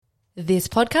This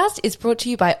podcast is brought to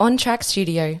you by On Track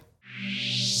Studio.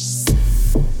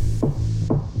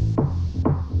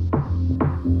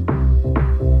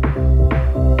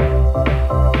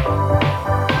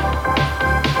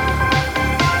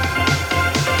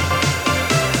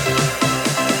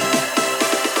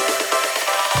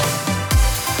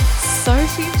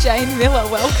 Sophie Jane Miller,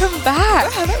 welcome back.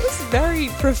 Wow, that was very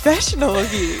professional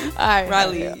of you.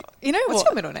 Riley. You know What's what?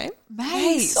 your middle name?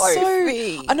 May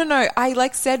Sophie. I don't know. I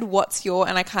said what's your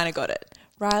and I kind of got it.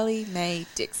 Riley May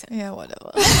Dixon. Yeah,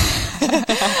 whatever.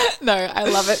 No, I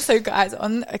love it. So guys,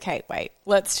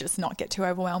 let's just not get too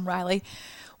overwhelmed, Riley.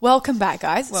 Welcome back,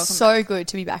 guys. Welcome so good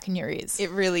to be back in your ears.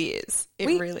 It really is.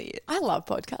 It really is. I love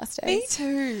podcast Me days.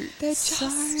 too. They're So-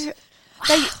 just...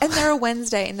 they're a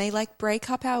Wednesday and they break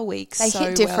up our weeks They so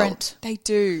hit different. Well. They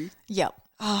do. Yep.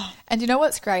 And you know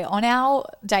what's great? On our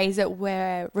days that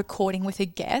we're recording with a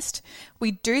guest, we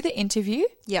do the interview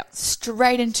Yep.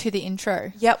 straight into the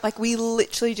intro. Yep. We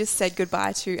literally just said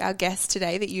goodbye to our guest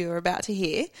today that you are about to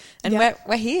hear. And Yep.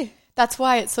 we're here. That's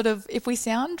why it's sort of, if we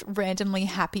sound randomly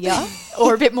happier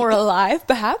or a bit more alive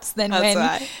perhaps than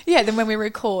That's right. than when we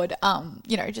record,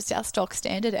 just our stock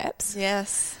standard eps.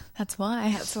 Yes. That's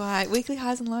why. That's why. Weekly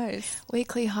highs and lows.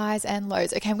 Weekly highs and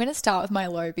lows. Okay, I'm going to start with my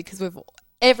low because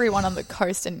everyone on the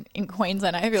coast and in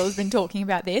Queensland, I feel, has been talking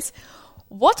about this.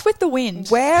 What's with the wind?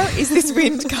 Where is this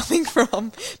wind coming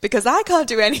from? Because I can't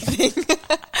do anything.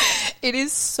 It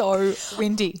is so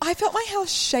windy. I felt my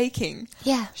house shaking.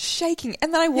 Yeah. Shaking.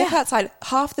 And then I walk Yeah. outside,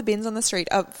 half the bins on the street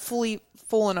are fully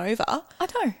fallen over. I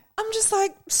know. I'm just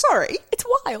like, sorry. It's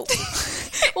wild.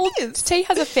 Well, T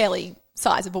has a fairly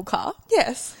sizable car.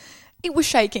 Yes. It was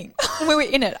shaking when we were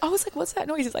in it. I was like, what's that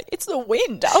noise? He's like, it's the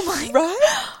wind. I'm like, Right?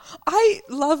 I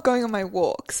love going on my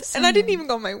walks. And I didn't even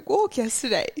go on my walk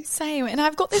yesterday. same. And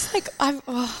I've got this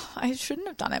I shouldn't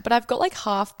have done it, but I've got like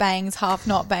half bangs, half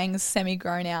not bangs,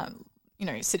 semi-grown out,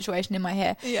 situation in my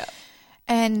hair. Yeah.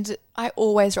 And I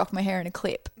always rock my hair in a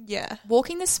clip. Yeah.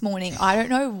 Walking this morning, I don't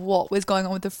know what was going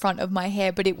on with the front of my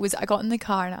hair, but I got in the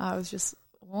car and I was just,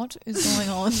 what is going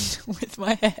on with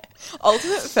my hair?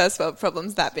 Ultimate first world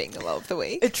problems, that being the low of the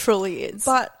week. It truly is.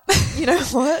 But you know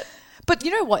what? But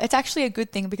you know what? It's actually a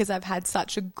good thing because I've had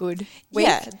such a good week.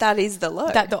 Yeah, that is the low.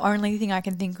 That the only thing I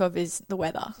can think of is the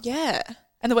weather. Yeah.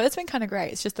 And the weather's been kind of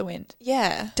great. It's just the wind.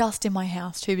 Yeah. Dust in my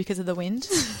house too because of the wind.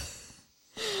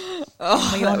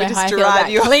 Oh, We all that know would how I just feel drive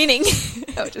about you up. cleaning.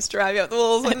 That would just drive you up the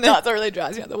walls, It wouldn't it? does. It really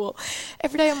drives me up the wall.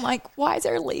 Every day I'm like, why is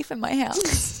there a leaf in my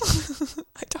house?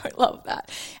 I don't love that.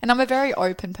 And I'm a very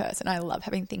open person. I love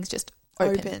having things just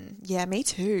open. Yeah, me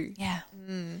too. Yeah.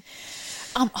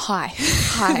 Hi.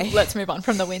 Hi. Let's move on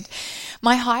from the wind.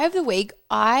 My high of the week,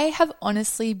 I have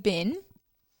honestly been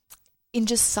in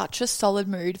just such a solid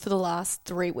mood for the last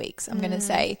 3 weeks, I'm going to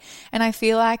say. And I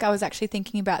feel like I was actually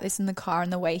thinking about this in the car on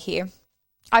the way here.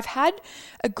 I've had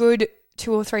a good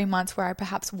 2 or 3 months where I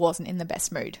perhaps wasn't in the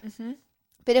best mood.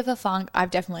 Bit of a funk. I've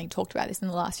definitely talked about this in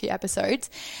the last few episodes.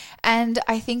 And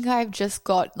I think I've just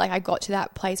got to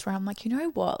that place where I'm like, you know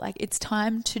what? Like, it's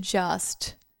time to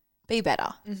just be better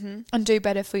and do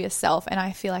better for yourself. And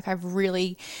I feel like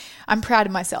I'm proud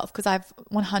of myself because I've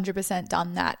 100%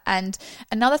 done that. And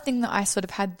another thing that I sort of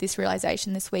had this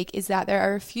realization this week is that there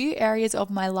are a few areas of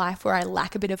my life where I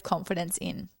lack a bit of confidence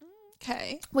in.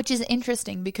 Okay. Which is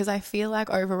interesting because I feel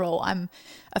like overall I'm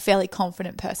a fairly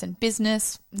confident person.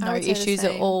 Business, no would say the issues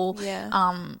at same. all.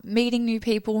 Yeah. Meeting new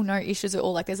people, no issues at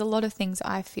all. Like there's a lot of things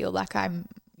I feel like I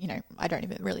don't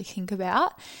even really think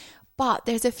about. But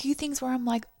there's a few things where I'm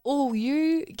like, oh,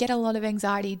 you get a lot of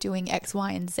anxiety doing X,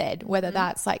 Y, and Z, whether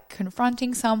that's like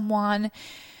confronting someone,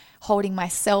 holding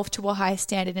myself to a high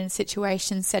standard in a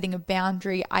situation, setting a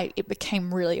boundary. It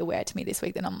became really aware to me this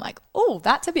week that I'm like, oh,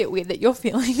 that's a bit weird that you're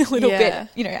feeling a little Yeah.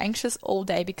 bit, anxious all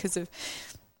day because of,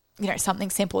 something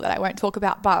simple that I won't talk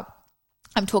about. But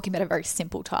I'm talking about a very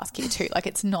simple task here too. Like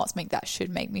it's not something that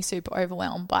should make me super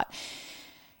overwhelmed. But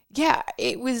yeah,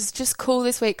 it was just cool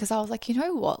this week because I was like, you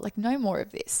know what? Like no more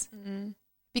of this.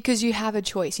 Because you have a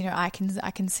choice, I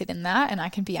can sit in that and I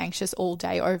can be anxious all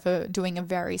day over doing a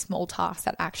very small task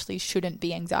that actually shouldn't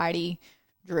be anxiety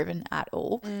driven at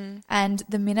all. And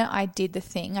the minute I did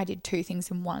I did 2 things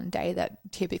in one day that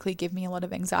typically give me a lot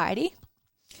of anxiety.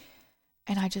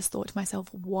 And I just thought to myself,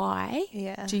 why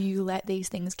do you let these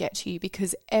things get to you?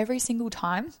 Because every single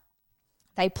time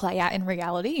they play out in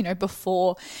reality,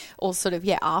 before or sort of,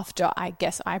 after I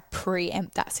guess I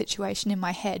preempt that situation in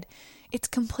my head, it's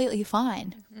completely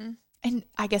fine. And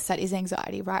I guess that is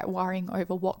anxiety, right? Worrying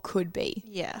over what could be.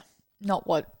 Yeah. Not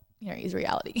what, is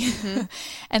reality.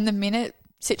 And the minute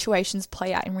situations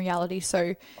play out in reality,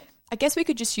 so I guess we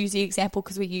could just use the example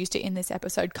because we used it in this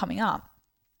episode coming up.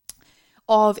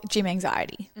 of gym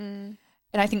anxiety.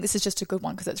 And I think this is just a good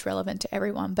one because it's relevant to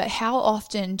everyone. But how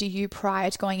often do you, prior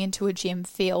to going into a gym,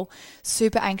 feel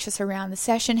super anxious around the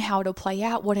session, how it'll play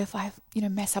out? What if I,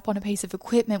 mess up on a piece of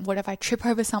equipment? What if I trip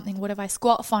over something? What if I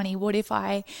squat funny? What if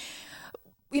I,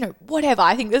 whatever.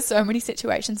 I think there's so many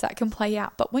situations that can play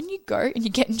out. But when you go and you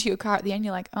get into your car at the end,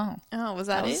 you're like, oh, was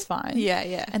that was fine. Yeah,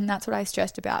 yeah. And that's what I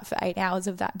stressed about for 8 hours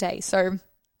of that day. So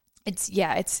it's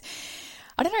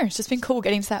I don't know, it's just been cool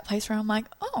getting to that place where I'm like,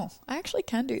 oh, I actually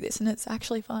can do this and it's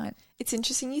actually fine. It's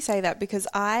interesting you say that because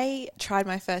I tried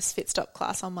my first Fit Stop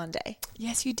class on Monday.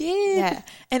 Yes, you did. Yeah.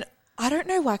 And I don't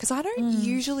know why, because I don't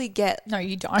usually get No,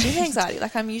 you don't. gym anxiety.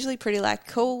 Like, I'm usually pretty like,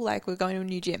 cool, like we're going to a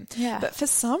new gym. Yeah. But for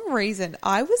some reason,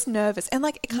 I was nervous. And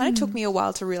like, it kind of took me a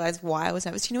while to realize why I was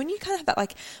nervous. When you kind of have that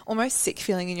like almost sick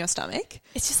feeling in your stomach.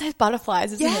 It's just those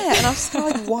butterflies, isn't it? Yeah. And I was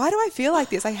kind of like, why do I feel like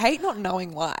this? I hate not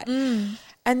knowing why.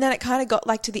 And then it kind of got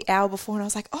like to the hour before and I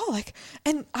was like, oh, like,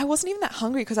 and I wasn't even that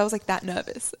hungry because I was like that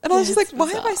nervous. And I was just like,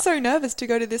 why am I so nervous to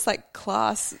go to this like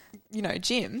class,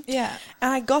 gym? Yeah.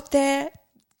 And I got there,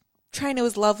 trainer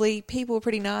was lovely, people were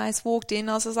pretty nice, walked in,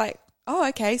 I was just like, oh,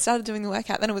 okay, started doing the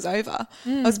workout, then it was over.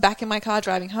 I was back in my car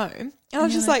driving home. And I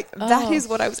was just like, that is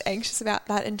what I was anxious about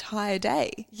that entire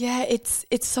day. Yeah, it's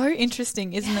so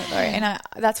interesting, isn't it, though? And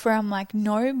that's where I'm like,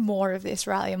 no more of this,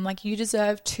 Riley. I'm like, you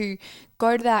deserve to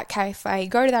go to that cafe,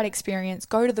 go to that experience,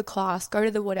 go to the class, go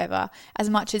to the whatever, as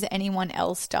much as anyone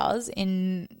else does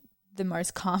in the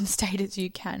most calm state as you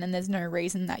can. And there's no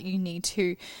reason that you need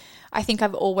to. I think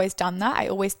I've always done that. I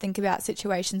always think about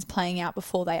situations playing out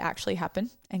before they actually happen.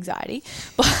 Anxiety.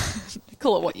 But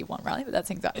call it what you want, Riley, but that's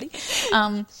anxiety.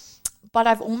 But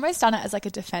I've almost done it as like a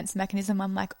defense mechanism.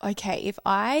 I'm like, okay, if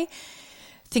I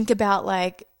think about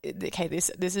like, okay, this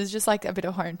is just like a bit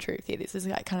of home truth here. This is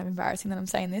like kind of embarrassing that I'm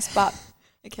saying this, but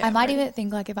Okay, I might even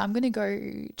think like if I'm going to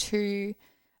go to,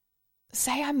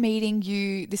 say I'm meeting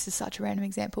you, this is such a random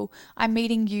example, I'm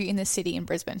meeting you in the city in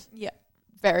Brisbane. Yeah.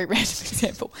 Very random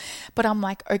example. But I'm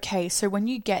like, okay, so when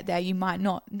you get there, you might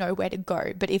not know where to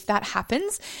go. But if that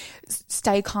happens,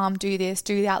 stay calm, do this,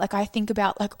 do that. Like I think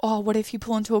about like, oh, what if you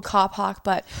pull into a car park,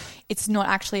 but it's not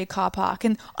actually a car park?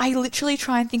 And I literally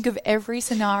try and think of every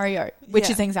scenario,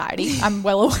 which is anxiety. I'm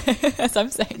well aware as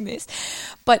I'm saying this.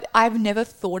 But I've never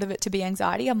thought of it to be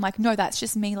anxiety. I'm like, no, that's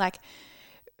just me like,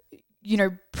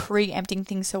 preempting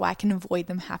things so I can avoid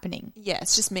them happening. Yeah,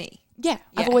 it's just me. Yeah.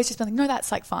 I've always just been like, no,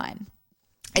 that's like fine.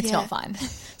 It's not fine.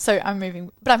 So I'm moving,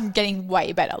 but I'm getting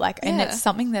way better. And it's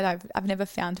something that I've never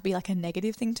found to be like a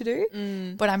negative thing to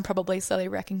do, but I'm probably slowly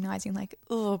recognizing like,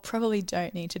 oh, probably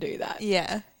don't need to do that.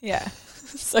 Yeah. Yeah.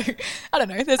 So I don't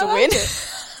know. There's a win.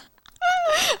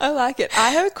 I like it.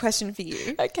 I have a question for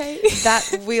you. Okay.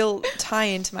 That will tie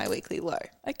into my weekly low.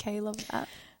 Okay. Love that.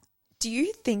 Do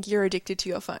you think you're addicted to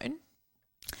your phone?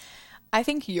 I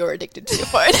think you're addicted to your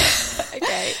phone.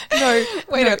 Okay. No.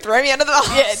 Wait, no, throw me under the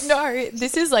bus. Yeah, no.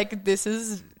 This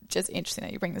is just interesting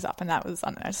that you bring this up, and that was, I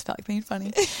don't know, I just felt like being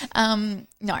funny.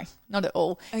 No, not at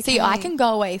all. Okay. See, I can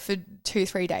go away for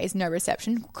 2-3 days, no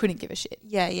reception, couldn't give a shit.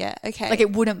 Yeah, okay. Like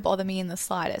it wouldn't bother me in the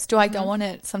slightest. Do I go on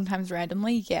it sometimes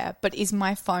randomly? Yeah. But is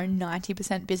my phone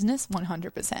 90% business?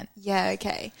 100%. Yeah,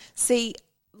 okay. See,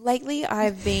 lately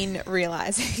I've been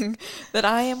realizing that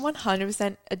I am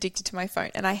 100% addicted to my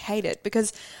phone, and I hate it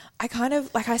because I kind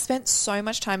of, like, I spent so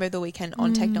much time over the weekend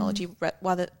on technology,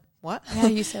 what? Yeah,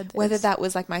 you said this. Whether that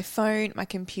was like my phone, my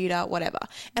computer, whatever.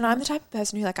 And I'm the type of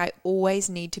person who like I always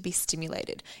need to be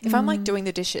stimulated. If I'm like doing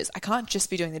the dishes, I can't just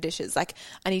be doing the dishes. Like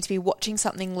I need to be watching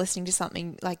something, listening to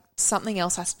something, like something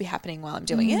else has to be happening while I'm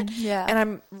doing it. Yeah. And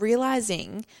I'm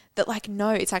realizing that like, no,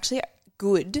 it's actually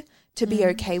good to be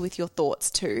okay with your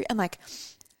thoughts too. And like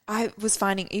I was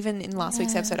finding even in last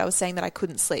week's episode, I was saying that I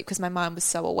couldn't sleep because my mind was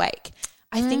so awake.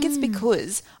 I think it's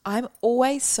because I'm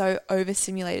always so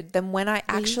overstimulated. Then when I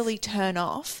actually turn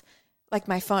off like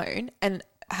my phone and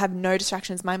have no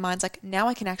distractions, my mind's like, now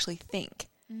I can actually think.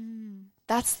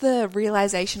 That's the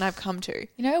realization I've come to.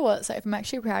 You know what, Soph? I'm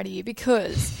actually proud of you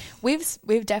because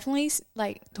we've definitely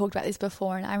like talked about this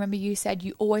before, and I remember you said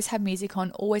you always have music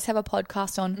on, always have a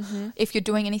podcast on. If you're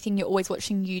doing anything, you're always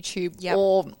watching YouTube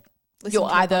or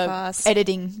you're either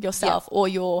editing yourself or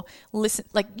you're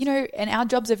and our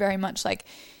jobs are very much like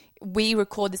we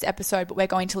record this episode, but we're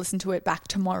going to listen to it back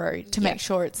tomorrow to make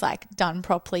sure it's like done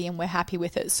properly and we're happy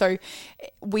with it. So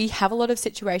we have a lot of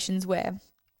situations where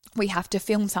we have to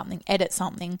film something, edit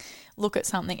something, look at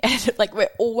something, edit it. Like we're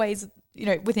always,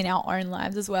 within our own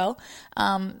lives as well.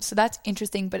 So that's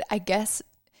interesting. But I guess,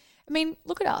 I mean,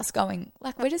 look at us going,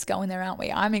 like we're just going there, aren't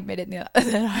we? I'm admitting that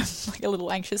I'm like a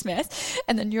little anxious mess.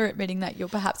 And then you're admitting that you're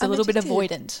perhaps a little bit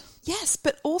avoidant. Yes,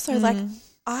 but also like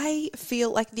I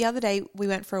feel like the other day we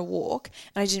went for a walk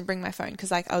and I didn't bring my phone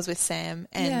because like I was with Sam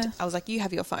and I was like, you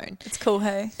have your phone. It's cool,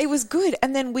 hey? It was good.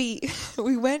 And then we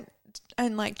went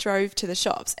and like drove to the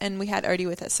shops and we had Odie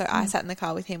with us. So I sat in the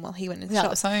car with him while he went in the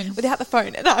shops. Without the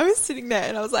phone. And I was sitting there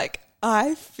and I was like,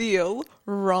 I feel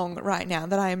wrong right now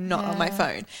that I am not on my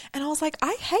phone. And I was like,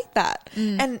 I hate that.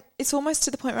 And it's almost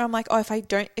to the point where I'm like, oh, if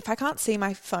I can't see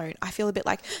my phone, I feel a bit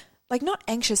like not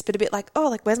anxious, but a bit like, oh,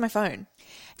 like where's my phone?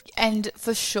 And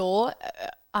for sure,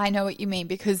 I know what you mean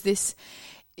because this,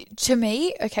 to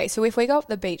me, okay, so if we go up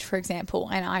the beach, for example,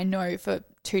 and I know for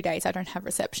 2 days I don't have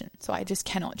reception, so I just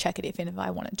cannot check it even if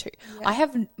I wanted to.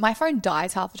 Yeah. My phone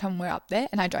dies half the time we're up there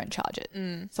and I don't charge it.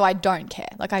 So I don't care.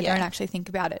 Like I don't actually think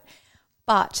about it.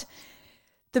 But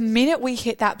the minute we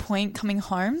hit that point coming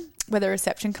home where the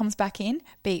reception comes back in,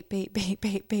 beep, beep, beep,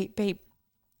 beep, beep, beep,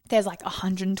 there's like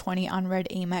 120 unread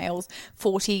emails,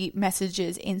 40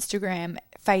 messages, Instagram,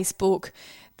 Facebook,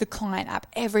 the client app,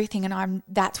 everything. And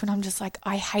that's when I'm just like,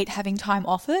 I hate having time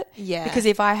off it. Yeah. Because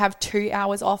if I have 2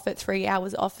 hours off it, 3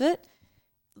 hours off it,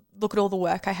 look at all the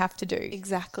work I have to do.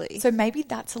 Exactly. So maybe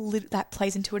that's that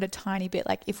plays into it a tiny bit.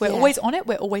 Like if we're always on it,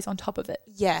 we're always on top of it.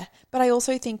 Yeah. But I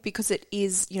also think because it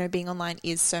is, being online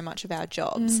is so much of our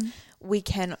jobs, we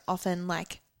can often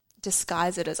like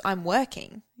disguise it as I'm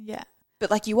working. Yeah.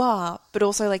 But like you are, but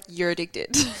also like you're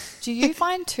addicted. Do you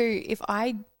find too,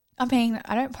 I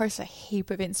don't post a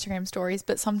heap of Instagram stories,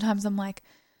 but sometimes I'm like,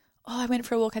 oh, I went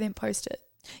for a walk, I didn't post it.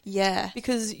 Yeah.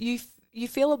 Because you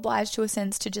feel obliged to a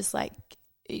sense to just like,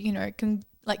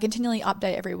 continually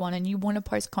update everyone and you want to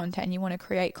post content, you want to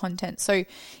create content. So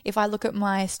if I look at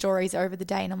my stories over the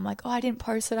day and I'm like, oh, I didn't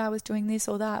post that I was doing this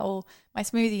or that or my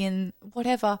smoothie and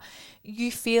whatever,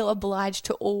 you feel obliged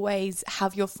to always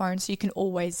have your phone so you can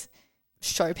always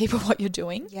show people what you're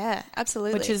doing. Yeah,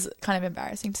 absolutely. Which is kind of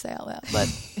embarrassing to say out loud, but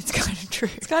it's kind of true.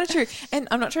 It's kind of true. And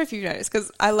I'm not sure if you've noticed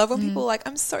because I love when people are like,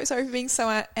 I'm so sorry for being so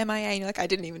MIA and you're like, I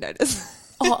didn't even notice.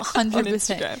 Oh,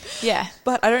 100%. Yeah.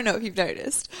 But I don't know if you've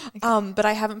noticed. Okay. But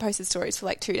I haven't posted stories for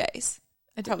like 2 days.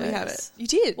 I probably haven't. You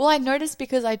did? Well, I noticed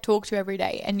because I talk to you every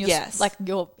day and your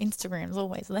Instagram's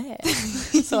always there.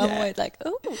 So I'm always like,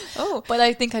 oh. But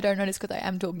I think I don't notice because I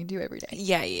am talking to you every day.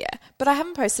 Yeah. But I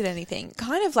haven't posted anything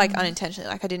kind of like unintentionally.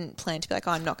 Like I didn't plan to be like,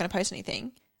 oh, I'm not going to post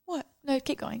anything. What? No,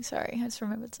 keep going. Sorry. I just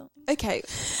remembered something. Okay.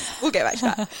 We'll get back to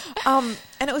that.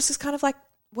 And it was just kind of like,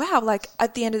 wow, like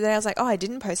at the end of the day, I was like, oh, I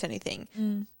didn't post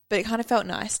anything. But it kind of felt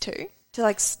nice too, to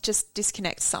like just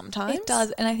disconnect sometimes. It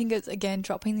does. And I think it's, again,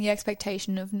 dropping the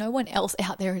expectation of no one else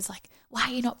out there is like, why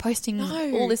are you not posting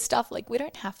all this stuff? Like, we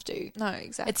don't have to. No,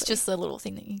 exactly. It's just a little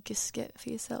thing that you just get for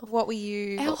yourself. What were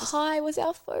you? Our high was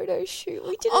our photo shoot.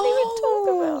 We didn't even talk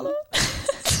about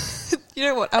it. You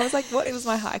know what? I was like, what? It was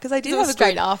my high. Because I did have a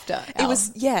straight after. It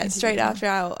was, straight after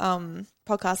our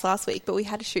podcast last week, but we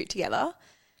had a shoot together.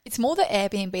 It's more the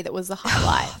Airbnb that was the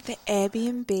highlight. The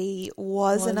Airbnb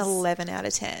was an 11 out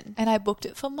of 10. And I booked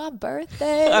it for my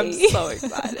birthday. I'm so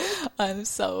excited. I'm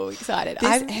so excited.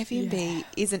 This Airbnb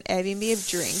is an Airbnb of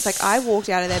dreams. Like I walked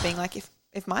out of there being like,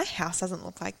 if my house doesn't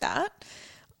look like that,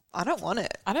 I don't want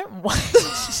it. I don't want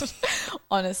it.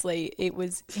 Honestly, it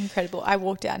was incredible. I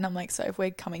walked out and I'm like, so if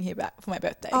we're coming here back for my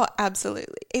birthday. Oh,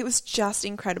 absolutely. It was just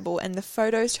incredible. And the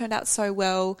photos turned out so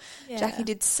well. Yeah. Jackie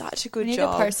did such a good job. We need to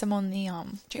post them on the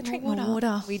drink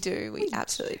water. We do. We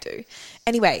absolutely do.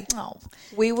 Anyway,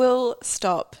 we will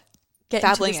stop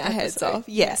babbling our heads off.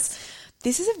 Yes.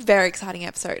 This is a very exciting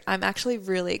episode. I'm actually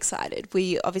really excited.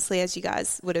 We obviously, as you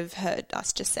guys would have heard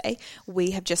us just say, we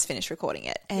have just finished recording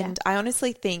it. And I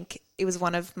honestly think it was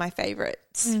one of my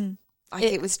favorites.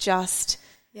 It was just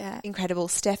incredible.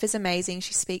 Steph is amazing.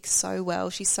 She speaks so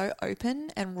well. She's so open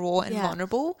and raw and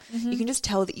vulnerable. You can just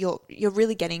tell that you're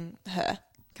really getting her.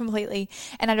 Completely.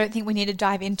 And I don't think we need to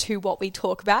dive into what we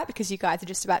talk about because you guys are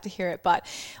just about to hear it. But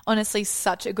honestly,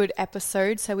 such a good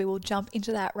episode. So we will jump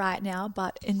into that right now,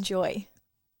 but enjoy.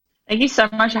 Thank you so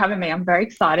much for having me. I'm very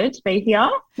excited to be here,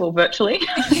 well, virtually.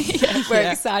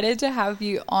 We're excited to have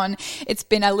you on. It's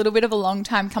been a little bit of a long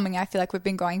time coming. I feel like we've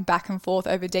been going back and forth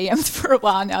over DMs for a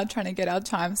while now trying to get our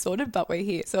time sorted, but we're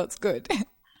here, so it's good.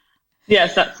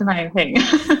 Yes, that's the main thing.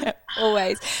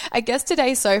 Always. I guess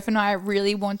today, Soph and I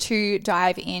really want to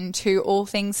dive into all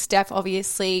things Steph.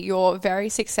 Obviously, you're very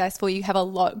successful. You have a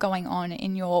lot going on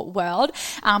in your world.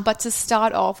 But to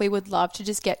start off, we would love to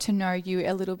just get to know you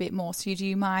a little bit more. So do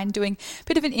you mind doing a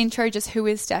bit of an intro, just who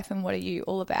is Steph and what are you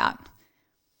all about?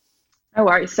 No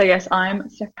worries. So yes, I'm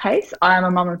Steph Pace. I'm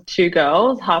a mum of 2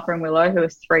 girls, Harper and Willow, who are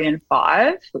 3 and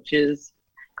 5, which is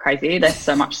crazy. There's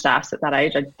so much sass at that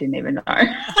age. I didn't even know.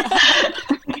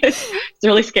 It's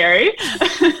really scary.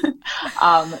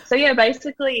 So yeah,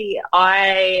 basically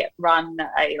I run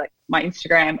my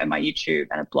Instagram and my YouTube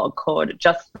and a blog called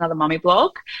Just Another Mummy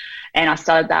Blog. And I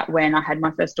started that when I had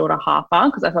my first daughter, Harper,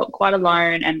 because I felt quite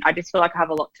alone and I just feel like I have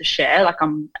a lot to share. Like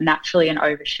I'm naturally an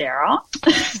oversharer.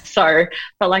 So I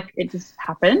felt like it just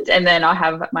happened. And then I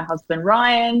have my husband,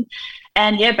 Ryan.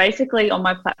 And yeah, basically on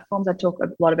my platforms, I talk a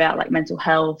lot about like mental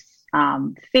health,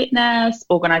 fitness,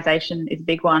 organisation is a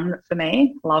big one for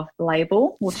me. Love the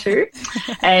label or two.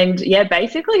 And yeah,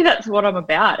 basically that's what I'm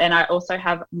about. And I also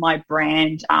have my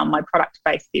brand, my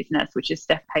product-based business, which is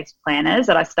Steph Pace Planners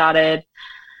that I started,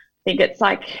 I think it's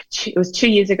it was 2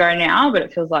 years ago now, but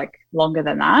it feels like longer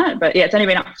than that. But yeah, it's only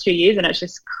been up for 2 years and it's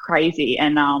just crazy.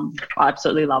 And I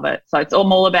absolutely love it. So it's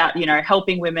all about,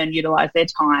 helping women utilise their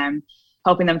time,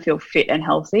 helping them feel fit and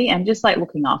healthy and just like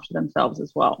looking after themselves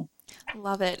as well.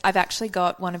 Love it. I've actually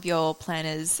got one of your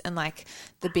planners and like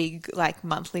the big like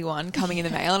monthly one coming in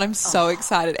the mail and I'm so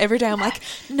excited. Every day I'm like,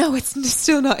 no, it's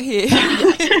still not here.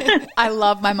 I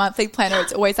love my monthly planner.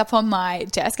 It's always up on my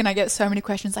desk and I get so many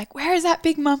questions like, where is that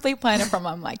big monthly planner from?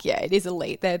 I'm like, yeah, it is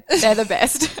elite. They're the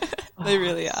best. They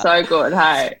really are. So good,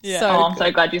 hey? Yeah. I'm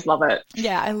so glad you love it.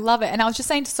 Yeah, I love it. And I was just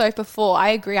saying to Soph before, I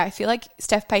agree. I feel like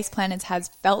Steph Pace Planners has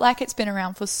felt like it's been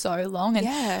around for so long. And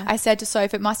I said to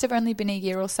Soph, it must have only been a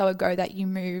year or so ago that you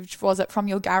moved, was it from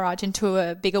your garage into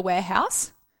a bigger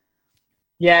warehouse?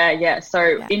 Yeah.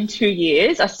 So in 2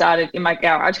 years, I started in my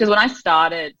garage because when I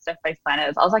started Steph Pace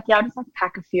Planners, I was like, I'll just like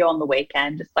pack a few on the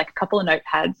weekend, just like a couple of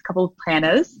notepads, a couple of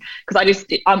planners because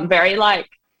I'm very like,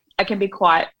 I can be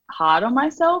quite hard on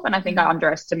myself and I think I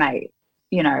underestimate,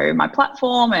 my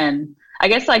platform and I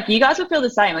guess like you guys would feel the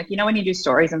same. Like, when you do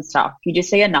stories and stuff, you just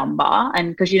see a number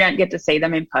and because you don't get to see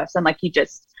them in person, like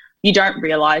you don't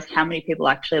realize how many people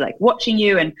are actually like watching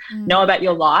you and know about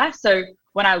your life. So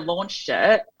when I launched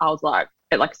it, I was like,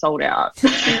 it like sold out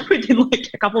within like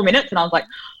a couple of minutes and I was like,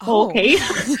 okay,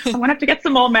 I'm gonna have to get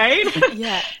some more made.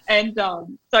 And so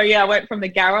I went from the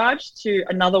garage to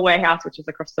another warehouse which is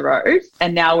across the road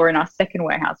and now we're in our second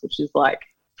warehouse which is like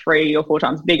 3 or 4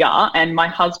 times bigger. And my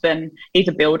husband, he's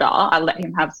a builder. I let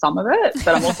him have some of it,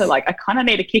 but I'm also like, I kind of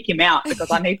need to kick him out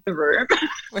because I need the room.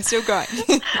 We're still going.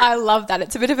 I love that.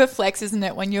 It's a bit of a flex, isn't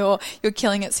it, when you're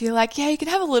killing it? So you're like, yeah, you can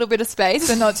have a little bit of space,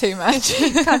 but not too much.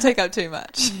 Can't take up too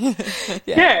much.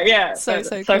 Yeah. So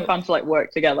cool. Fun to like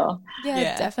work together.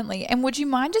 Yeah, definitely. And would you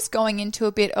mind just going into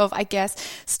a bit of, I guess,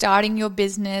 starting your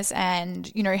business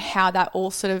and, how that all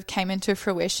sort of came into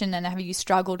fruition and have you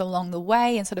struggled along the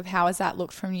way and sort of how has that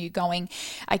looked from you going,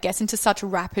 I guess, into such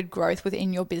rapid growth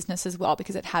within your business as well,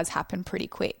 because it has happened pretty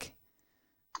quick?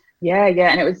 Yeah.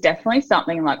 And it was definitely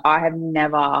something like I have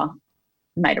never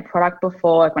made a product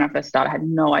before. Like when I first started, I had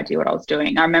no idea what I was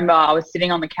doing. I remember I was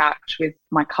sitting on the couch with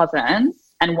my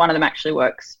cousins and one of them actually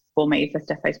works for me for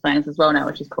Steph Pace Planners as well now,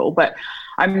 which is cool. But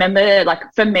I remember like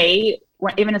for me,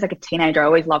 even as like a teenager, I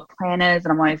always loved planners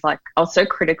and I'm always like, I was so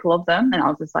critical of them and I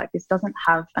was just like, this doesn't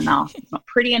have enough. It's not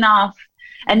pretty enough.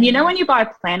 And when you buy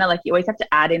a planner, like you always have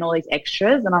to add in all these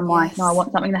extras and I'm like, no, I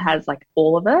want something that has like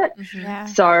all of it. Yeah.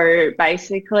 So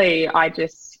basically I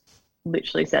just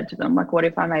literally said to them, like, what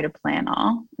if I made a planner?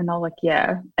 And they were like,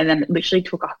 yeah. And then it literally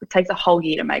it takes a whole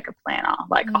year to make a planner,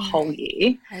 like a whole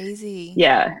year. Crazy.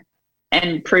 Yeah.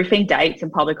 And proofing dates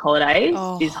and public holidays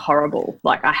is horrible.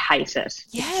 Like, I hate it.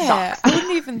 Yeah. It sucks. I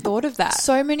wouldn't even thought of that.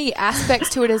 So many aspects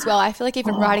to it as well. I feel like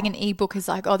even writing an ebook is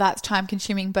like, that's time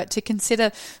consuming, but to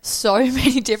consider so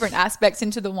many different aspects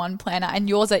into the one planner, and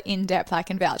yours are in depth, I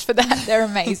can vouch for that. They're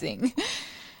amazing.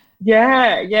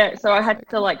 Yeah. So I had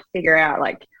to like figure out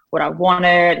like what I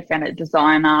wanted. I found a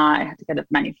designer. I had to get a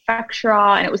manufacturer,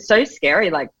 and it was so scary,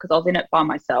 like, because I was in it by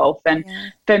myself. And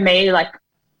for me, like,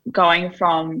 going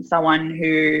from someone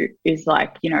who is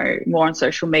like, more on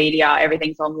social media,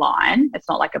 everything's online. It's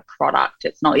not like a product.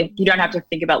 It's not, you don't have to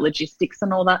think about logistics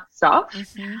and all that stuff.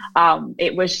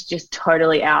 It was just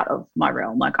totally out of my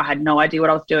realm. Like I had no idea what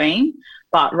I was doing,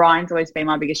 but Ryan's always been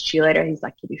my biggest cheerleader. He's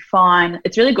like, you'll be fine.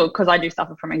 It's really good because I do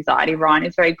suffer from anxiety. Ryan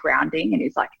is very grounding and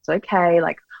he's like, it's okay.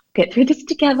 Like get through this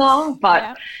together.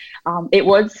 But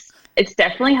it's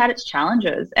definitely had its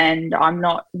challenges, and I'm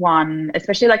not one,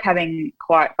 especially like having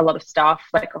quite a lot of staff,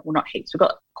 like, well, not heaps, we've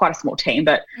got quite a small team,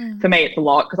 but for me it's a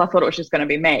lot because I thought it was just going to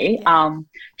be me.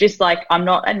 Just like I'm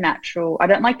not a natural, I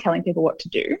don't like telling people what to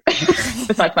do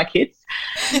besides my kids.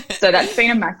 So that's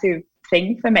been a massive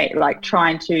thing for me, like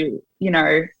trying to,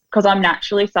 because I'm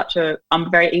naturally I'm a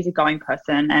very easygoing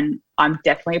person and I'm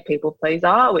definitely a people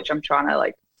pleaser, which I'm trying to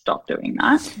like stop doing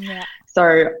that.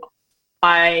 So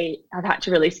I have had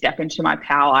to really step into my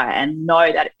power and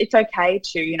know that it's okay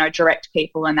to, you know, direct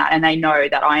people and that, and they know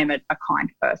that I am a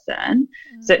kind person.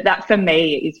 So that for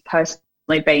me is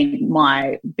personally been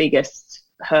my biggest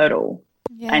hurdle,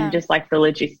 and just like the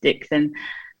logistics and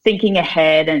thinking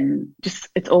ahead, and just,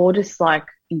 it's all just like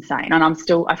insane. And I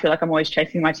feel like I'm always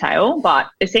chasing my tail,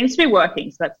 but it seems to be working.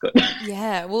 So that's good.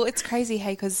 Yeah. Well, it's crazy.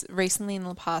 Hey, because recently in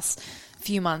the past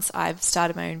few months, I've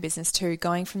started my own business too,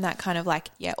 going from that kind of like,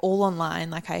 all online,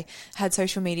 like I had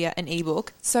social media and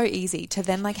ebook, so easy, to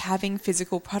then like having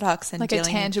physical products and like a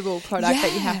tangible product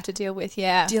that you have to deal with.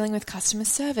 Dealing with customer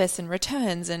service and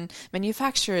returns and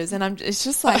manufacturers. And it's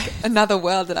just like another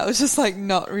world that I was just like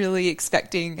not really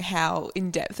expecting how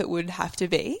in depth it would have to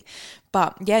be.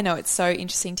 But yeah, no, it's so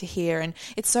interesting to hear. And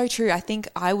it's so true. I think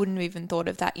I wouldn't have even thought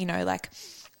of that, you know, like,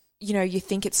 you know, you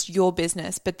think it's your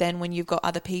business, but then when you've got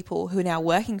other people who are now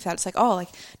working for that, it's like, oh, like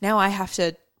now I have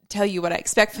to tell you what I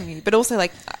expect from you, but also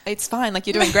like, it's fine. Like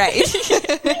you're doing great.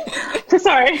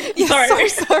 Sorry. So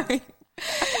sorry.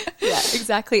 Yeah,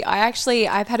 exactly.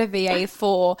 I've had a VA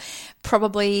for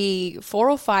probably 4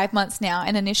 or 5 months now,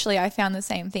 and initially I found the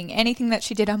same thing. Anything that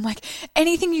she did, I'm like,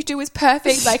 anything you do is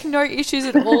perfect, like no issues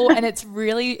at all. And it's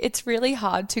really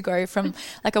hard to go from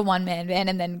like a one-man band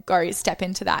and then step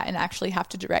into that and actually have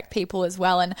to direct people as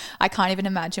well. And I can't even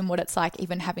imagine what it's like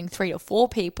even having 3 or 4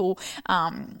 people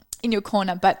in your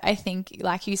corner. But I think,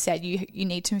 like you said, you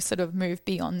need to sort of move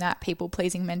beyond that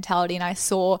people-pleasing mentality. And I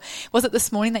saw, was it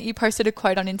this morning that you posted a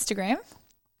quote on Instagram?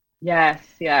 Yes.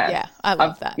 Yeah, I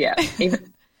love that. Yeah.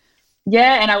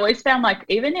 Yeah, and I always found like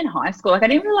even in high school, like I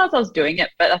didn't realize I was doing it,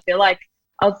 but I feel like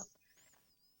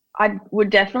I would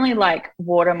definitely like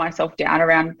water myself down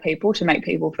around people to make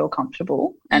people feel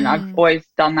comfortable. And I've always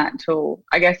done that till,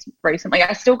 I guess, recently.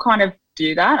 I still kind of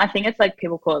do that. I think it's like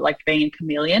people call it like being a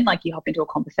chameleon. Like you hop into a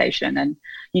conversation and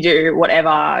you do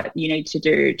whatever you need to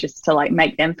do just to like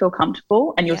make them feel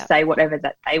comfortable, and you'll say whatever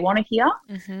that they want to hear.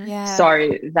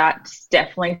 So that's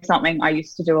definitely something I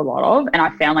used to do a lot of. And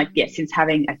I found like, since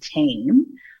having a team,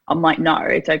 I'm like, no,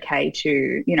 it's okay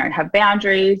to, you know, have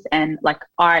boundaries. And like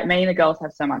me and the girls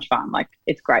have so much fun. Like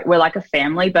it's great. We're like a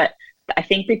family, but I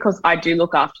think because I do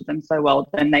look after them so well,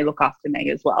 then they look after me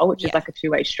as well, which is like a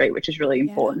two-way street, which is really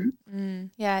important.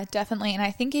 Yeah, definitely. And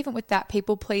I think even with that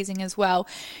people pleasing as well,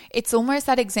 it's almost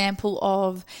that example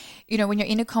of, you know, when you're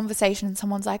in a conversation and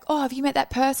someone's like, oh, have you met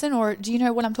that person? Or do you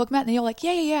know what I'm talking about? And you're like,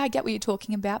 yeah, I get what you're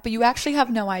talking about. But you actually have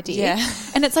no idea.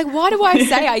 And it's like, why do I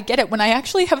say I get it when I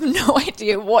actually have no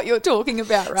idea what you're talking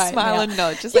about right Smile now? and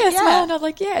nod. Just smile and nod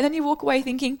like, And then you walk away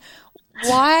thinking,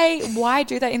 why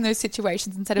do that in those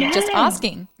situations instead of just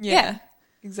asking?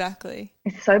 Exactly.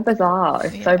 It's so bizarre.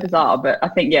 So bizarre. But I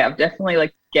think, I'm definitely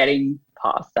like getting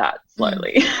past that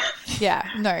slowly.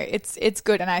 No, it's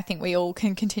good. And I think we all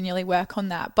can continually work on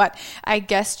that. But I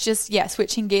guess just,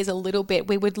 switching gears a little bit,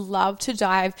 we would love to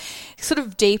dive sort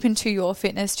of deep into your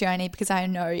fitness journey, because I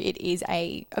know it is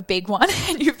a big one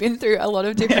and you've been through a lot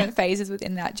of different phases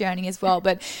within that journey as well.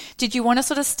 But did you want to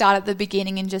sort of start at the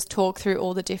beginning and just talk through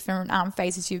all the different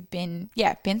phases you've been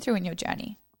through in your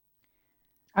journey?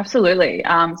 Absolutely.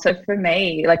 So for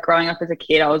me, like growing up as a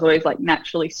kid, I was always like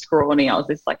naturally scrawny. I was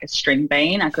just like a string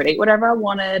bean. I could eat whatever I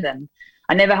wanted, and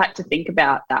I never had to think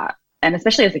about that. And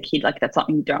especially as a kid, like that's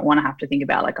something you don't want to have to think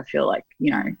about. Like I feel like,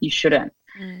 you know, you shouldn't.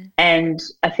 And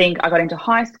I think I got into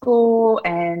high school,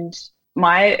 and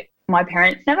my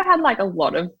parents never had like a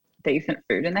lot of decent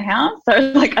food in the house. So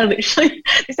like I literally,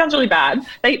 this sounds really bad.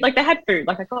 They had food,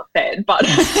 like I got fed, but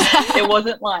it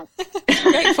wasn't like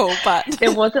grateful, but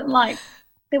there wasn't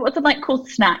like cool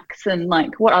snacks and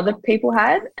like what other people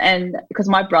had. And because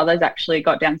my brother's actually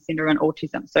got Down syndrome and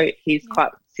autism, so he's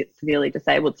quite severely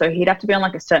disabled. So he'd have to be on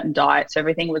like a certain diet. So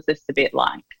everything was just a bit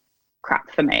like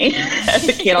crap for me as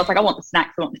a kid. I was like, I want the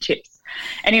snacks, I want the chips.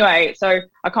 Anyway, so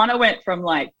I kind of went from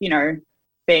like, you know,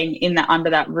 being under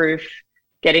that roof,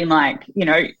 getting like, you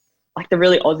know, like the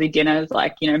really Aussie dinners,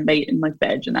 like, you know, meat and like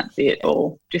veg and that's it,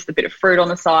 or just a bit of fruit on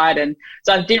the side. And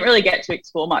so I didn't really get to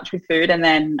explore much with food. And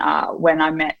then when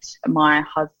I met my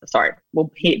husband,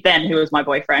 who was my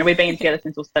boyfriend, we've been together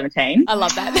since I was 17. I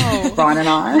love that. Ryan and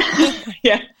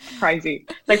I. Crazy.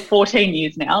 It's like 14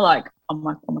 years now. Like, I'm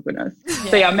like, oh my goodness.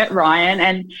 So I met Ryan,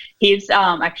 and he's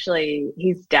actually,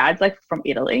 his dad's like from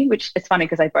Italy, which it's funny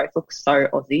because they both look so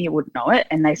Aussie, you wouldn't know it.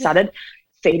 And they started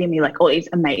feeding me like all these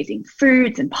amazing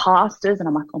foods and pastas, and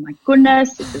I'm like, oh my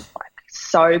goodness, this is like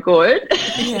so good.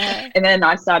 And then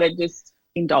I started just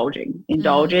indulging,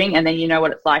 and then you know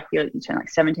what it's like, you turn like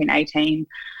 17, 18,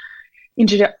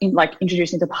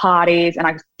 introduced into parties, and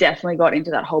I definitely got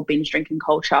into that whole binge drinking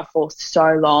culture for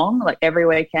so long, like every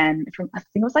weekend I think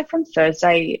it was like from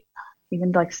Thursday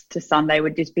even like to Sunday,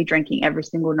 would just be drinking every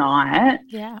single night.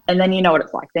 Yeah. And then you know what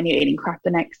it's like. Then you're eating crap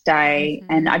the next day.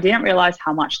 And I didn't realize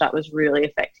how much that was really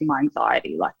affecting my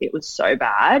anxiety. Like it was so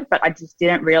bad, but I just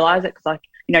didn't realize it because, like,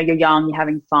 you know, you're young, you're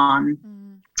having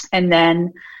fun. And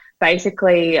then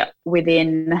basically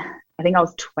within, I think I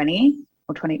was 21.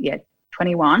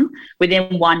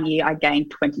 Within 1 year, I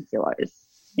gained 20 kilos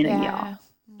in a year.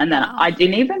 And then I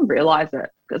didn't even realize it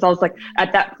because I was like,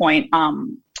 at that point,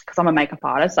 because I'm a makeup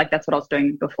artist, like that's what I was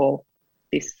doing before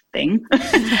this thing.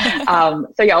 So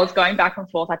yeah, I was going back and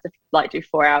forth. I had to like do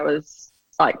 4 hours,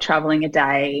 like traveling a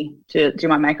day to do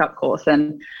my makeup course.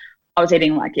 And I was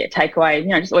eating like, takeaway, you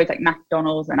know, just always like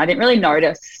McDonald's. And I didn't really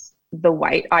notice the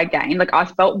weight I gained. Like I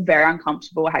felt very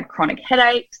uncomfortable. I had chronic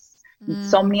headaches,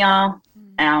 insomnia.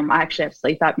 I actually have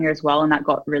sleep apnea as well. And that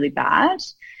got really bad.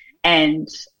 And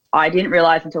I didn't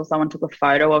realize until someone took a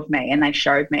photo of me and they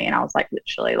showed me, and I was like,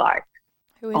 literally like,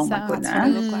 Who is oh that? my goodness. That's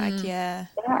what I look like. Yeah.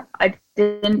 I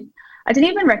didn't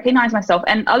even recognize myself.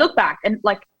 And I look back and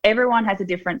like everyone has a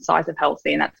different size of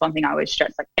healthy. And that's one thing I always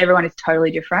stress. Like everyone is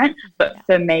totally different. But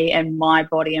for me and my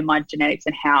body and my genetics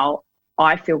and how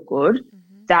I feel good,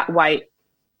 that weight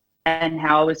and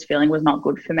how I was feeling was not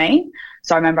good for me.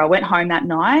 So I remember I went home that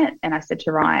night and I said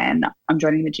to Ryan, I'm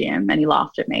joining the gym. And he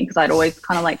laughed at me because I'd always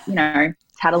kind of like, you know,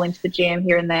 tattle into the gym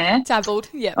here and there. Dabbled,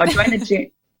 yeah. I joined the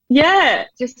gym. Yeah,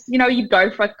 just, you know, you'd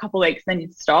go for a couple of weeks, then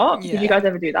you'd stop. Yeah. Did you guys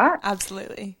ever do that?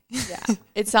 Absolutely. Yeah.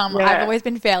 It's I've always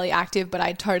been fairly active, but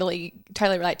I totally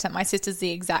relate to that. My sister's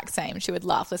the exact same. She would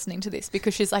laugh listening to this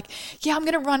because she's like, yeah, I'm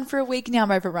going to run for a week. Now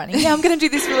I'm over running. Yeah, I'm going to do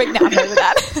this for a week. Now I'm over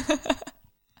that.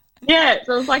 Yeah,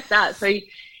 so it was like that. So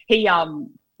he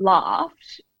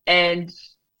laughed, and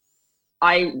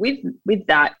I with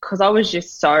that, because I was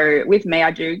just so, with me, I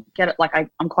do get it, like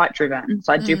I'm quite driven,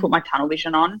 so I do put my tunnel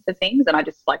vision on for things, and I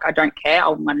just like, I don't care,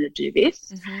 I'm going to do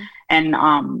this. And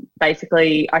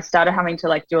basically I started having to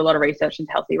like do a lot of research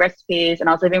into healthy recipes, and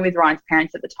I was living with Ryan's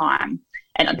parents at the time,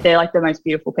 and they're like the most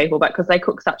beautiful people, but because they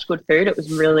cook such good food, it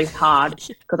was really hard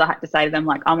because I had to say to them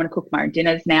like, I'm going to cook my own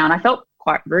dinners now, and I felt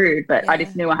quite rude, but I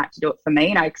just knew I had to do it for me.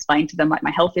 And I explained to them like,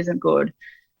 my health isn't good,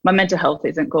 my mental health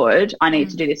isn't good, I need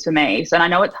to do this for me. So, and I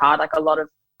know it's hard, like a lot of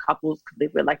couples could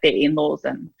live with like their in-laws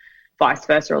and vice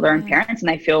versa, or their own parents, and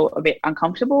they feel a bit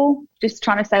uncomfortable just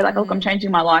trying to say like, look, I'm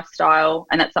changing my lifestyle.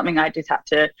 And that's something I just had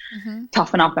to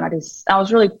toughen up, and I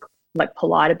was really like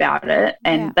polite about it,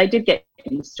 and they did get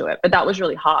used to it, but that was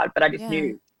really hard. But I just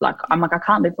knew like, I'm like, I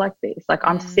can't live like this. Like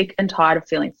I'm sick and tired of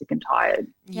feeling sick and tired.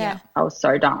 Yeah. I was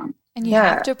so done. And you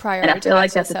have to prioritize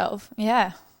like yourself.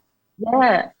 Yeah.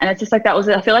 And it's just like, that was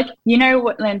it. I feel like, you know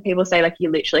what, when people say like,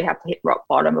 you literally have to hit rock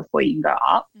bottom before you can go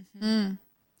up.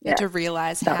 To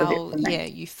realize how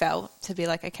you felt, to be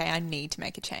like, okay, I need to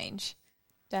make a change.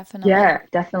 Definitely. Yeah,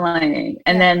 definitely.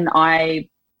 And then I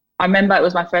remember it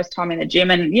was my first time in the gym,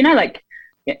 and you know, like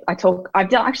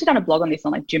I've actually done a blog on this,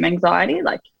 on like gym anxiety.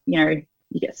 Like, you know,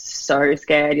 you get so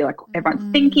scared. You're like,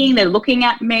 everyone's thinking, they're looking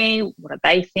at me, what do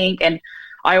they think? And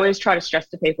I always try to stress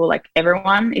to people, like,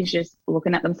 everyone is just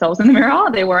looking at themselves in the mirror.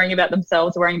 They're worrying about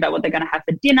themselves, worrying about what they're going to have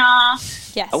for dinner,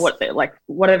 or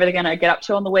whatever they're going to get up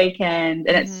to on the weekend.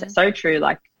 And it's so true.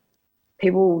 Like,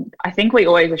 people, I think we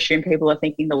always assume people are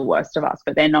thinking the worst of us,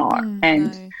 but they're not.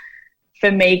 And for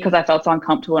me, because I felt so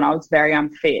uncomfortable and I was very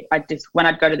unfit, when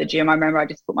I'd go to the gym, I remember I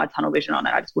just put my tunnel vision on,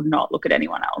 and I just would not look at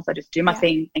anyone else. I just do my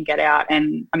thing and get out.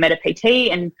 And I met a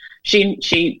PT, and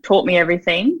she taught me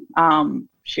everything,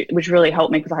 which really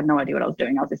helped me because I had no idea what I was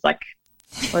doing. I was just like,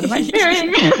 what am I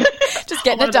doing? Just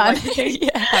getting it done. Having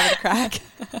a crack.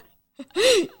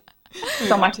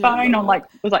 So on my phone, on like,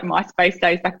 it was like MySpace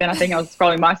days back then. I think I was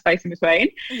scrolling MySpace in between.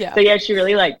 So yeah, she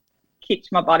really like kicked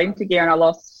my butt into gear, and I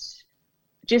lost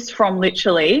just from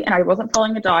literally, and I wasn't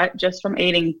following a diet, just from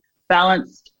eating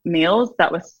balanced meals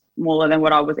that were smaller than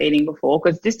what I was eating before.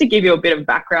 Because just to give you a bit of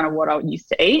background of what I used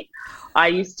to eat, I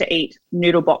used to eat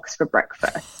noodle box for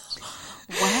breakfast.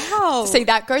 Wow. See,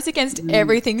 that goes against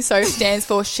everything So stands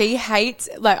for. She hates,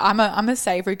 like, I'm a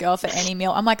savoury girl for any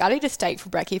meal. I'm like, I'd eat a steak for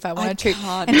brekkie if I wanted to.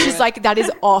 And she's like, that is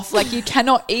off. Like, you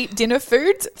cannot eat dinner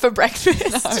foods for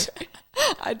breakfast.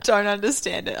 No, I don't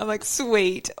understand it. I'm like,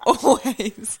 sweet,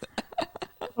 always.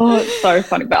 Oh, it's so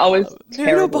funny. But I was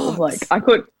terrible. Box. Like, I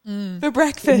could. For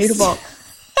breakfast. Noodle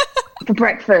box. For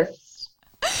breakfast.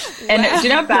 And do you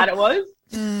know how bad it was?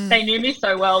 They knew me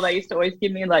so well. They used to always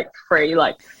give me like free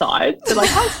like sides. They're like,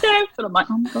 hi Steph, and I'm like,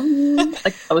 oh my god,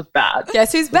 like I was bad.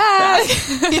 Guess who's back?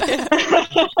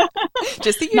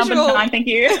 Just the usual. Number 9, thank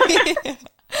you.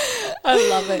 I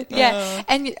love it. Yeah.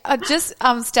 And just,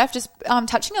 Steph, just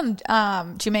touching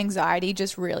on gym anxiety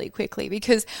just really quickly,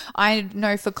 because I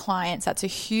know for clients that's a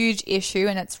huge issue,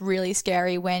 and it's really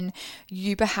scary when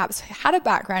you perhaps had a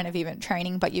background of event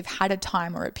training, but you've had a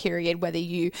time or a period, whether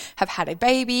you have had a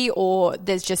baby or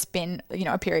there's just been,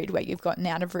 a period where you've gotten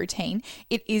out of routine.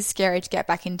 It is scary to get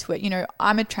back into it.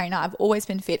 I'm a trainer. I've always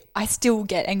been fit. I still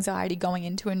get anxiety going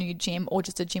into a new gym or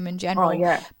just a gym in general. Oh,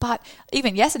 yeah. But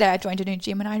even yesterday I joined a new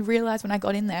gym and I realized when I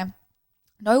got in there,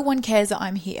 no one cares that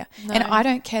I'm here. No. And I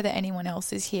don't care that anyone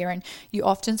else is here. And you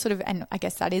often sort of, and I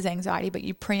guess that is anxiety, but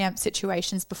you preempt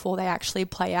situations before they actually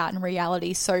play out in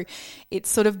reality. So it's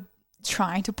sort of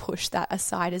trying to push that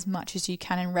aside as much as you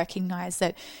can and recognize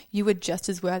that you are just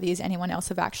as worthy as anyone else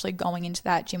of actually going into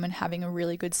that gym and having a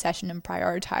really good session and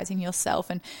prioritizing yourself.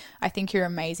 And I think you're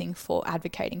amazing for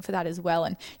advocating for that as well.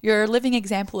 And you're a living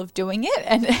example of doing it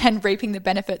and reaping the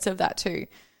benefits of that too.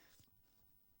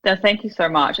 So thank you so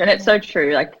much. And it's so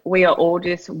true. Like, we are all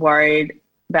just worried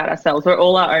about ourselves. We're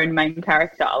all our own main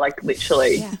character, like,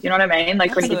 literally. Yeah. You know what I mean? Like,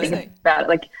 Absolutely. When you think about it,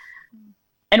 like,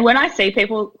 and when I see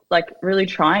people like really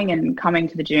trying and coming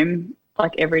to the gym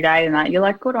like every day and that, you're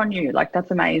like, good on you. Like, that's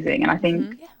amazing. And I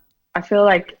think, I feel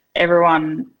like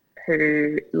everyone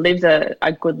who lives a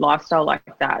good lifestyle like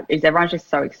that everyone's just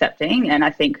so accepting. And I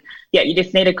think, you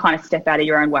just need to kind of step out of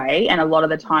your own way. And a lot of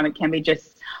the time it can be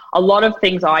just, a lot of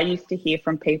things I used to hear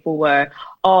from people were,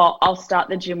 oh, I'll start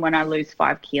the gym when I lose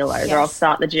 5 kilos, or I'll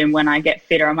start the gym when I get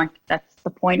fitter. I'm like, that's the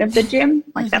point of the gym.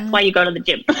 Like, that's why you go to the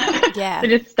gym. Yeah. So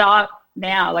just start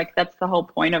now. Like, that's the whole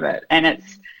point of it. And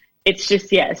it's just,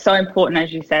 so important,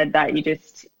 as you said, that you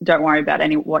just don't worry about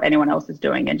what anyone else is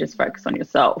doing and just focus on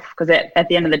yourself. Because at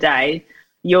the end of the day,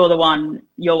 you're the one,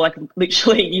 you're like,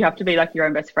 literally, you have to be like your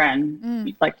own best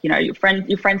friend. Like, your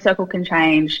friend circle can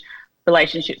change,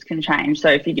 relationships can change. So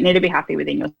if you need to be happy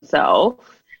within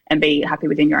yourself and be happy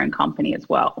within your own company as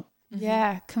well.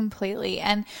 Yeah, completely.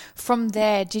 And from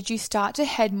there, did you start to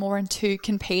head more into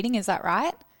competing? Is that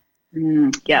right?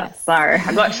 Yes. So I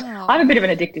have a bit of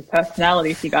an addictive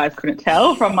personality, if you guys couldn't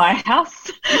tell from my house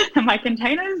and my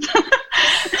containers.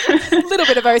 A little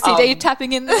bit of OCD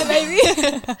tapping in there, maybe.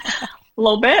 A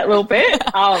little bit.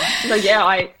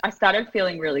 I started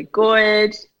feeling really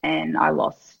good, and I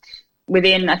lost,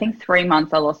 within I think 3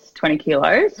 months, I lost 20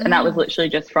 kilos. And that was literally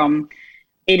just from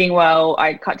eating well.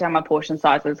 I cut down my portion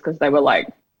sizes because they were like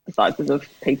the sizes of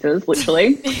pizzas,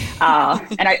 literally.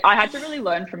 And I had to really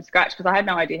learn from scratch because I had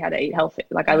no idea how to eat healthy.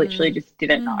 Like, I literally just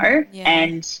didn't know. Yeah.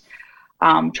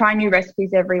 And trying new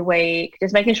recipes every week,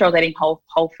 just making sure I was eating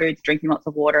whole foods, drinking lots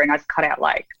of water, and I just cut out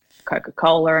like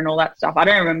Coca-Cola and all that stuff. I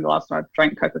don't remember the last time I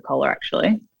drank Coca-Cola,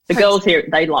 actually. The girls here,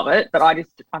 they love it, but I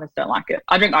just don't like it.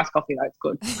 I drink iced coffee though; it's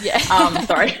good. Yeah.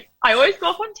 Sorry, I always go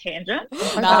off on tangent.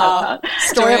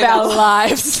 Story of our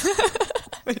lives.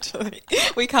 Literally,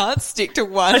 we can't stick to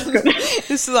one.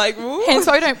 It's like, hence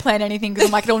why I don't plan anything, because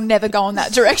I'm like, it'll never go in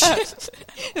that direction.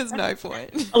 There's no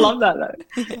point. I love that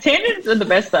though. Tangents are the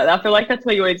best though. I feel like that's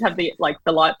where you always have the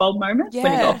light bulb moments when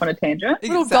you go off on a tangent.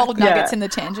 Little gold nuggets in the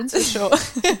tangents for sure.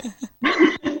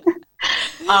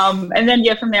 And then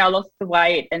from there I lost the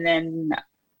weight, and then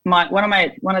one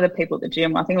of the people at the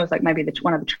gym, I think it was like maybe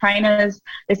one of the trainers,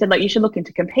 they said like, you should look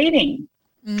into competing.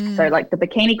 So like the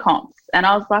bikini comps, and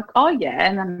I was like, oh yeah.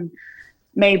 And then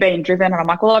me being driven, and I'm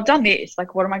like, well, I've done this,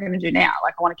 like, what am I going to do now?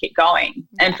 Like, I want to keep going.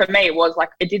 And for me, it was like,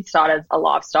 it did start as a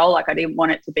lifestyle. Like, I didn't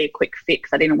want it to be a quick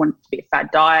fix. I didn't want it to be a fad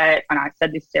diet. And I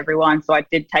said this to everyone, so I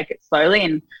did take it slowly,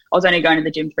 and I was only going to the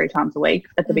gym 3 times a week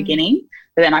at the beginning,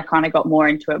 but then I kind of got more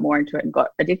into it and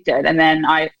got addicted. And then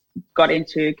I got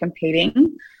into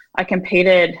competing. I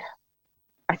competed,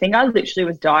 I think I literally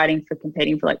was dieting for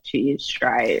competing for like 2 years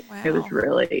straight. Wow. It was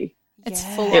really, it's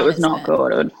full on, it was not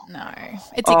good. No,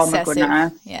 it's excessive. My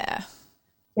goodness. Yeah.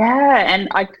 And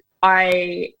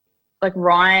I like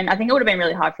Ryan, I think it would have been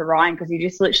really hard for Ryan because he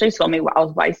just literally saw me, I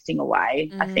was wasting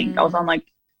away. I think I was on like,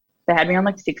 they had me on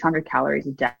like 600 calories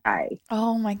a day.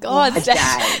 Oh my God. A day.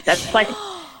 That's like,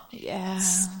 yeah.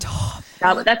 Stop.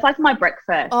 That's like my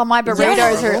breakfast. Oh, my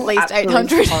burritos are at least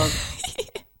 800.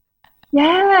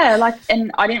 Yeah, like,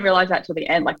 and I didn't realize that till the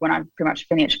end, like when I pretty much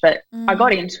finished, but I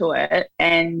got into it,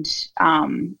 and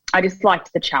I just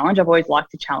liked the challenge. I've always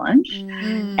liked the challenge.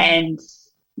 And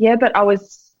but I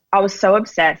was so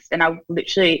obsessed, and I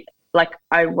literally, like,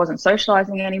 I wasn't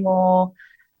socializing anymore,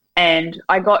 and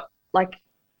I got like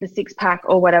the 6-pack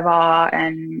or whatever,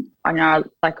 and I know,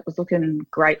 like, was looking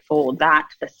great for that,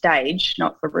 for stage,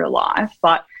 not for real life,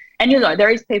 but. And, there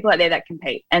is people out there that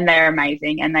compete, and they're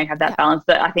amazing, and they have that balance.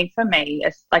 But I think for me,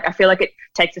 it's like, I feel like it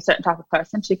takes a certain type of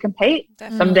person to compete.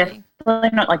 Definitely. So I'm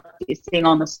definitely not like dissing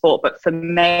on the sport, but for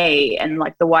me and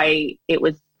like the way it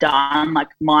was done, like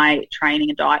my training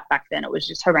and diet back then, it was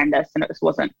just horrendous and it just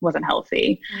wasn't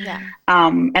healthy. Yeah.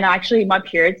 And actually my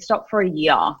period stopped for a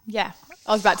year. Yeah.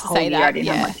 I was about to Whole say year that. I didn't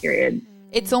have my period.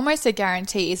 It's almost a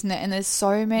guarantee, isn't it? And there's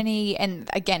so many, and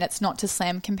again, it's not to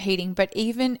slam competing, but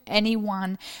even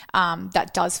anyone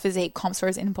that does physique comps or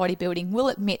is in bodybuilding will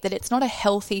admit that it's not a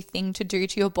healthy thing to do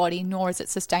to your body, nor is it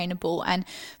sustainable. And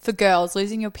for girls,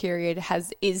 losing your period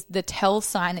is the tell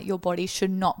sign that your body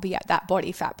should not be at that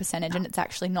body fat percentage, and it's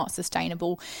actually not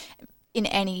sustainable in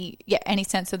any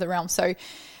sense of the realm. So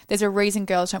there's a reason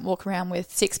girls don't walk around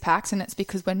with six packs, and it's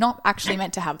because we're not actually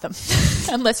meant to have them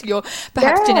unless you're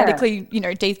perhaps genetically,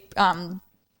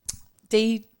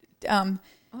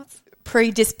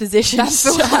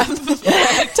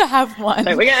 predispositioned to have one.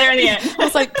 So we get there in the end.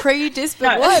 It's like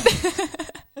predisposition.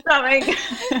 Something.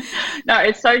 No,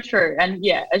 it's so true. And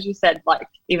yeah, as you said, like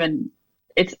even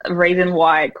it's a reason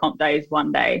why comp day is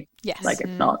one day. Yes. Like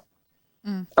it's not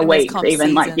a And week, there's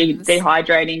even comp like you're seasons.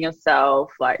 dehydrating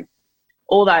yourself, like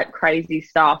all that crazy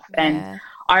stuff. Yeah. And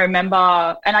I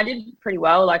remember, and I did pretty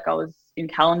well. Like I was in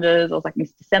calendars, I was like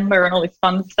Miss December and all this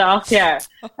fun stuff. Yeah.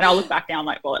 And I look back now, I'm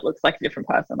like, well, it looks like a different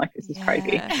person. Like this is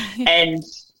crazy. And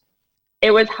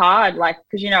it was hard, like,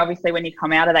 because, obviously when you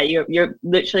come out of that, you're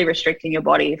literally restricting your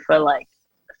body for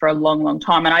a long, long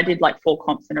time. And I did like 4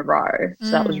 comps in a row.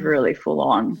 So that was really full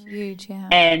on. Huge, yeah.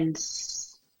 And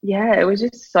yeah, it was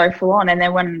just so full on. And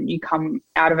then when you come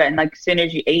out of it and like as soon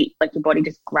as you eat, like your body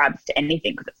just grabs to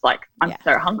anything because it's like, I'm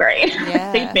so hungry.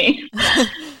 Yeah. Feed me.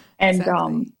 And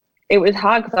Exactly. it was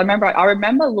hard because I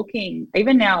remember looking,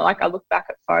 even now, like I look back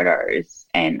at photos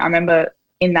and I remember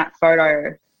in that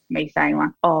photo me saying like,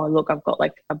 oh, look, I've got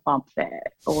like a bump there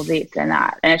or this and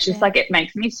that. And it's just like, it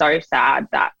makes me so sad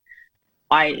that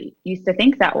I used to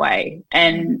think that way.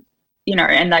 And,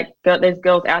 and like there's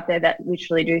girls out there that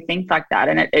literally do things like that.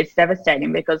 And it's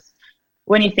devastating because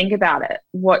when you think about it,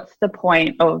 what's the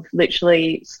point of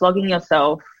literally slogging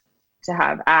yourself to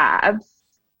have abs,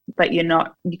 but you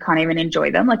can't even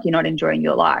enjoy them? Like you're not enjoying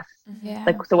your life. Yeah.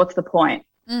 Like, so what's the point?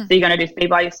 So you're going to just be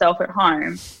by yourself at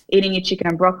home, eating your chicken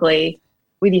and broccoli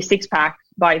with your 6-pack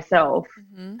by yourself,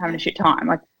 having a shit time.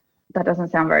 Like that doesn't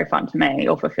sound very fun to me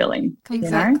or fulfilling.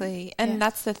 Exactly. And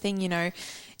that's the thing,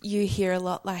 you hear a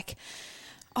lot like,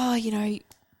 oh,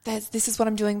 this is what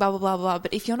I'm doing, blah, blah, blah, blah.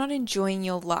 But if you're not enjoying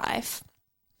your life,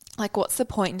 like what's the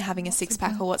point in having a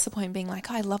 6-pack or what's the point in being like,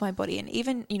 oh, I love my body? And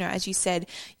even, as you said,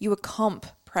 you were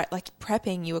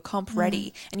prepping, you were comp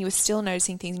ready and you were still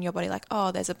noticing things in your body like,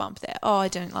 oh, there's a bump there. Oh, I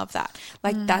don't love that.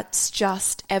 Like that's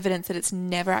just evidence that it's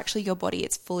never actually your body.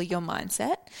 It's fully your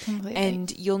mindset. Completely.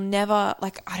 And you'll never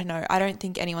I don't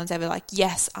think anyone's ever like,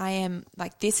 yes, I am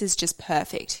like, this is just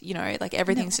perfect. Like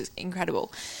everything's just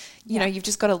incredible. You've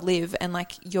just got to live and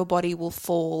like your body will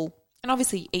fall and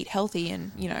obviously eat healthy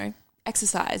and,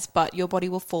 exercise, but your body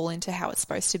will fall into how it's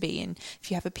supposed to be. And if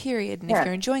you have a period and if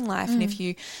you're enjoying life and if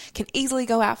you can easily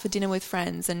go out for dinner with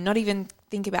friends and not even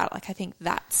think about it, like I think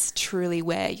that's truly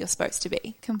where you're supposed to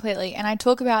be. Completely. And I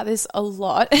talk about this a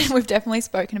lot. We've definitely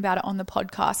spoken about it on the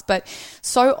podcast, but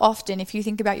so often if you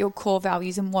think about your core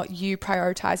values and what you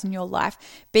prioritize in your life,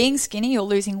 being skinny or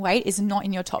losing weight is not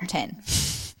in your top 10.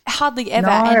 Hardly ever.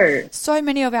 No. And so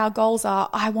many of our goals are,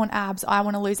 I want abs, I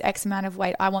want to lose X amount of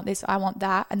weight, I want this, I want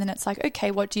that. And then it's like,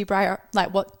 okay, what are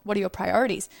your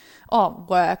priorities? Oh,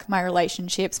 work, my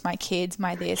relationships, my kids,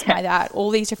 my this, my that,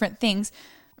 all these different things.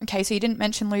 Okay, so you didn't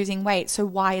mention losing weight. So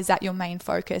why is that your main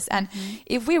focus? And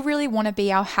if we really want to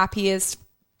be our happiest,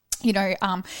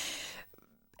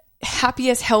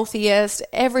 happiest, healthiest,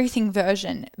 everything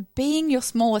version, being your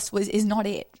smallest is not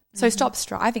it. So stop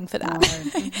striving for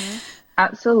that.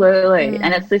 Absolutely.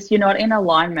 And it's this, you're not in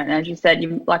alignment. As you said,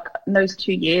 in those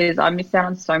 2 years, I missed out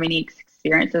on so many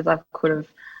experiences I could have,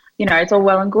 it's all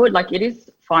well and good. Like it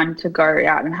is fun to go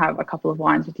out and have a couple of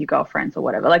wines with your girlfriends or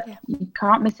whatever. Like you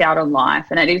can't miss out on life.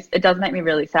 And it does make me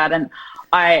really sad. And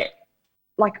I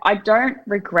don't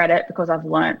regret it because I've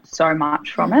learned so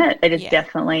much from it. It has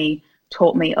definitely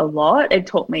taught me a lot. It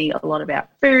taught me a lot about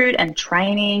food and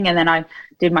training. And then I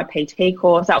did my PT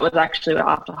course. That was actually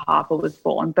after Harper was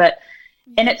born.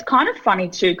 And it's kind of funny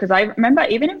too, because I remember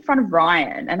even in front of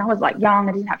Ryan, and I was like young,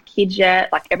 I didn't have kids yet,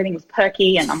 like everything was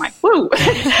perky, and I'm like, woo. But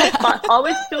I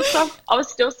was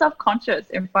still self-conscious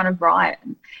in front of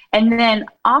Ryan. And then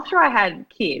after I had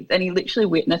kids, and he literally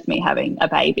witnessed me having a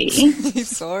baby, You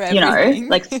saw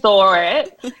everything. saw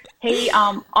it.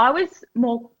 I was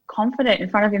more confident in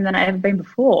front of him than I ever been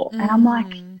before. And I'm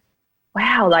like,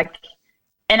 wow,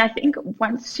 and I think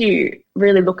once you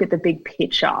really look at the big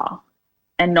picture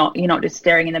and you're not just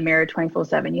staring in the mirror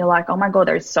 24/7. You're like, oh my God,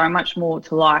 there's so much more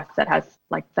to life that has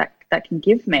like that can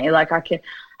give me. Like I can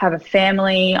have a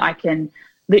family. I can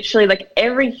literally, like,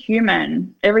 every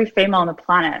female on the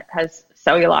planet has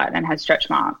cellulite and has stretch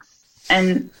marks.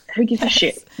 And who gives a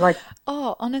shit? Like,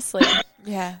 oh, honestly,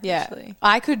 Yeah. yeah. Actually.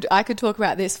 I could talk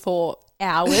about this for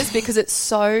hours because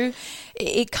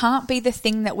it can't be the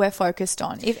thing that we're focused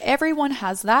on. If everyone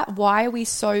has that, why do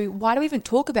we even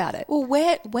talk about it? Well,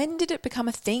 when did it become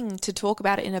a thing to talk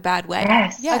about it in a bad way?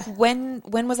 Yes. Yeah. Like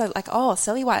when was I like, oh,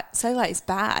 cellulite is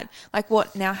bad? Like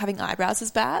what, now having eyebrows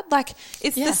is bad? Like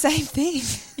it's the same thing.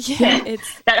 Yeah,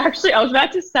 it's that actually, I was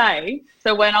about to say,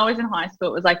 so when I was in high school,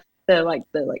 it was like the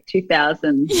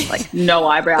 2000s, like no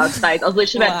eyebrows phase. I was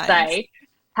literally about to say,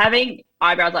 having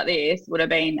eyebrows like this would have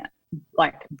been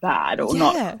like bad or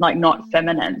not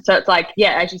feminine. So it's like,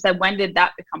 yeah, as you said, when did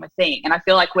that become a thing? And I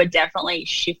feel like we're definitely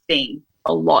shifting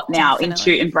a lot now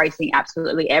into embracing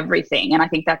absolutely everything. And I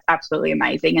think that's absolutely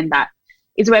amazing. And that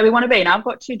is where we want to be. And I've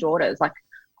got 2 daughters. Like,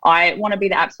 I want to be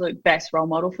the absolute best role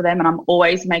model for them. And I'm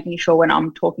always making sure if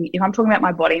I'm talking about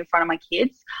my body in front of my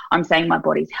kids, I'm saying my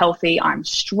body's healthy, I'm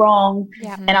strong.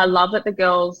 Yeah. And I love that the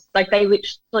girls, like, they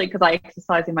literally, because I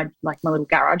exercise in my little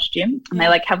garage gym, and they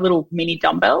like have little mini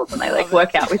dumbbells and they like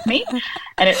work out with me.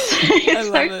 And it's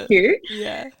so cute.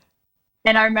 Yeah.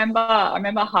 And I remember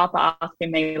Harper asking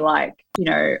me, like, you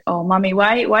know, oh, Mummy,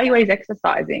 why are you always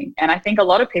exercising? And I think a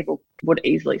lot of people would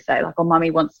easily say, like, oh, Mummy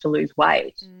wants to lose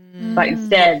weight. But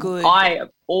instead, I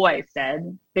have always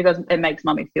said, because it makes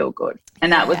Mummy feel good.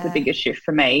 And that was the biggest shift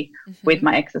for me with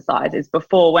my exercises.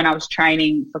 Before, when I was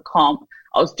training for comp,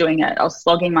 I was doing it. I was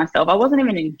slogging myself. I wasn't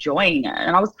even enjoying it.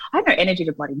 And I had no energy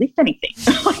to bloody lift anything.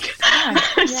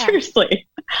 Like, seriously,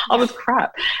 I was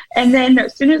crap. And then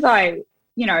as soon as I,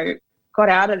 you know, got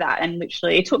out of that, and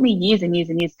literally it took me years and years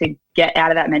and years to get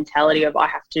out of that mentality of I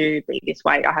have to be this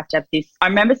weight, I have to have this. I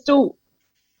remember still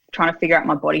trying to figure out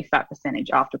my body fat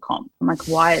percentage after comp. I'm like,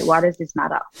 why does this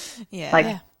matter? Yeah. Like,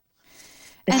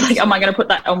 it's like, am I going to put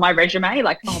that on my resume?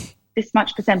 Like, oh, this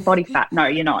much % body fat. No,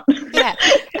 you're not. Yeah.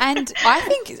 And I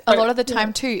think a lot of the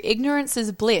time too, ignorance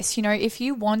is bliss. You know, if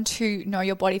you want to know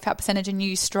your body fat percentage and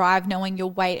you strive knowing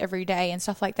your weight every day and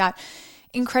stuff like that,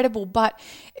 incredible. But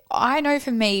I know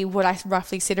for me what I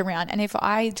roughly sit around, and if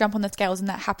I jump on the scales and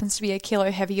that happens to be a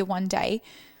kilo heavier one day,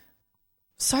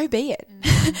 so be it.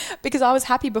 Because I was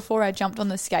happy before I jumped on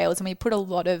the scales, and we put a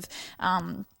lot of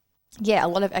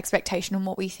expectation on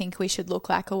what we think we should look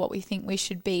like or what we think we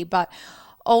should be. But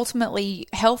ultimately,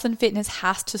 health and fitness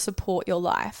has to support your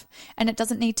life, and it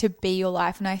doesn't need to be your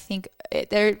life. And I think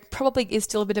there probably is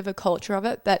still a bit of a culture of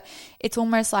it, but it's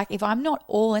almost like if I'm not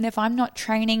all in, if I'm not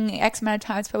training X amount of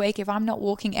times per week, if I'm not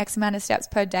walking X amount of steps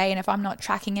per day, and if I'm not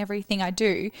tracking everything I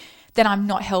do, then I'm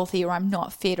not healthy, or I'm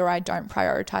not fit, or I don't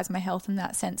prioritize my health in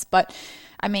that sense. But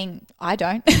I mean, I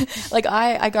don't. Like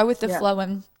I go with the flow,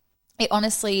 and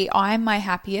honestly, I'm my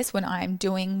happiest when I'm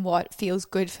doing what feels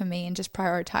good for me and just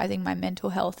prioritizing my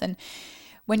mental health. And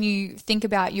when you think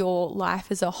about your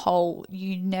life as a whole,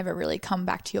 you never really come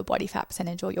back to your body fat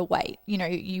percentage or your weight. You know,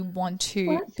 you want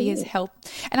to be as healthy.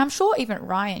 And I'm sure even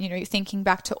Ryan, you know, thinking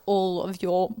back to all of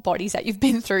your bodies that you've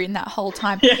been through in that whole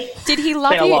time, did he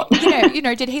love you? You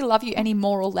know, did he love you any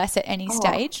more or less at any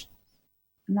stage?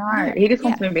 No, he just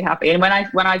wants me to be happy. And when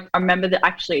I remember that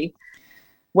actually,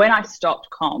 when I stopped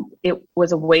comp, it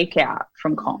was a week out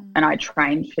from comp, and I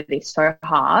trained for this so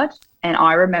hard. And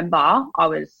I remember I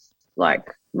was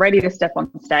like ready to step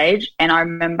on stage, and I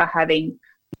remember having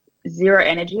zero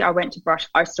energy. I went to brush.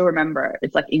 I still remember it.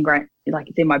 It's like ingrained, like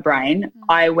it's in my brain.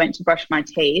 I went to brush my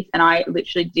teeth, and I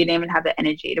literally didn't even have the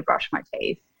energy to brush my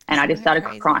teeth. And I just started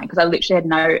crying because I literally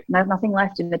had nothing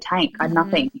left in the tank. I had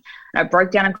nothing. And I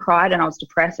broke down and cried, and I was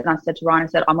depressed. And I said to Ryan, I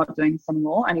said, I'm not doing this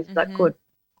anymore. And he was like, good.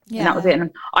 Yeah. And that was it.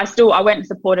 And I went and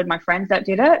supported my friends that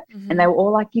did it, and they were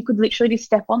all like, you could literally just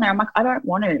step on there. I'm like, I don't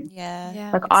want to.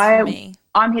 Yeah. Like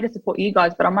I'm here to support you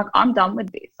guys, but I'm like, I'm done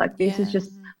with this. Like this is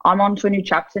just, I'm on to a new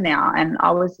chapter now. And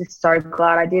I was just so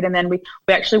glad I did. And then we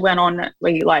actually went on,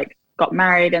 we like got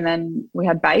married, and then we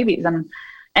had babies.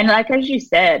 And like, as you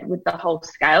said, with the whole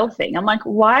scale thing, I'm like,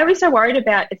 why are we so worried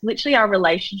about, it's literally our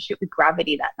relationship with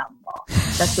gravity, that number.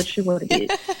 That's literally what it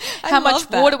is. How much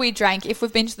water we drank, if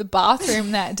we've been to the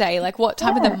bathroom that day, like what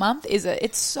time of the month is it?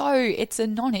 It's a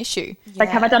non-issue. Like,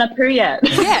 have I done a poo yet?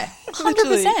 Yeah,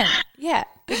 100%. Yeah,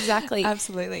 exactly.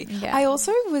 Absolutely. Yeah. I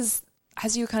also was,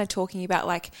 as you were kind of talking about,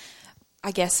 like,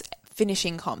 I guess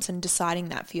finishing comps and deciding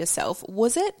that for yourself,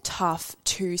 was it tough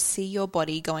to see your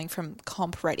body going from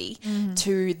comp ready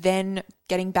to then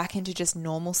getting back into just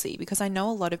normalcy? Because I know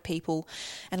a lot of people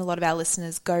and a lot of our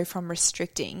listeners go from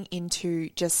restricting into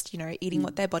just, eating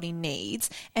what their body needs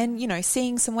and,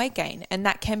 seeing some weight gain. And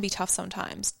that can be tough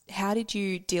sometimes. How did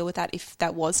you deal with that if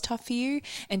that was tough for you?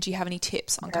 And do you have any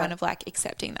tips on kind of like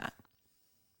accepting that?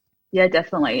 Yeah,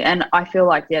 definitely. And I feel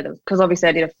like, because obviously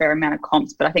I did a fair amount of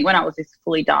comps, but I think when I was this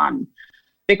fully done,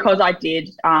 because I did,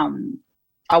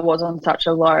 I was on such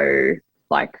a low,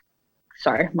 my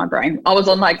brain. I was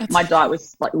on my diet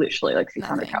was literally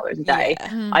 600 calories a day.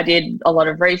 Yeah. I did a lot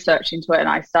of research into it and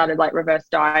I started reverse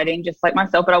dieting just like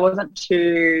myself, but I wasn't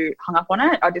too hung up on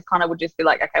it. I just kind of would just be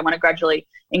like, okay, I want to gradually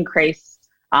increase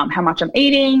how much I'm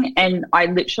eating. And I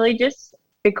literally just,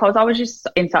 because I was just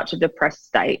in such a depressed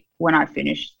state when I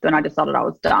decided I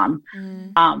was done,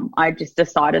 I just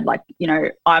decided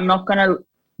I'm not going to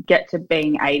get to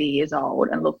being 80 years old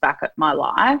and look back at my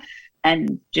life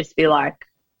and just be like,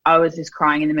 I was just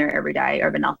crying in the mirror every day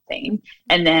over nothing.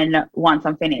 And then once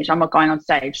I'm finished, I'm not going on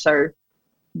stage. So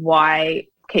why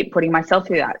keep putting myself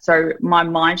through that? So my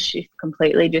mind shift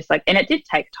completely and it did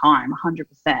take time,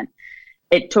 100%.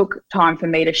 It took time for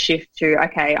me to shift to,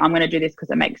 okay, I'm going to do this because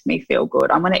it makes me feel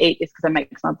good. I'm going to eat this because it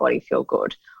makes my body feel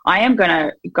good. I am going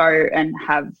to go and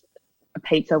have a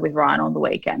pizza with Ryan on the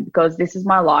weekend because this is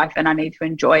my life and I need to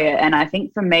enjoy it. And I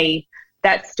think for me,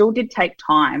 that still did take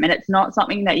time, and it's not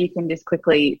something that you can just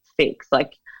quickly fix.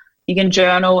 You can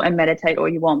journal and meditate all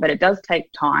you want, but it does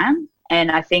take time. And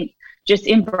I think just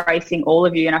embracing all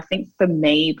of you. And I think for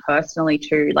me personally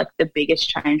too, the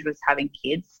biggest change was having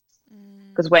kids.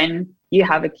 Because when you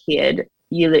have a kid,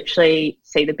 you literally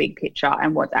see the big picture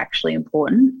and what's actually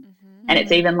important. And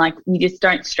it's even you just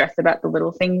don't stress about the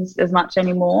little things as much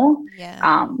anymore.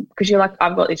 Yeah. Because you're like,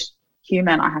 I've got this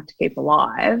human I have to keep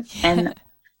alive. And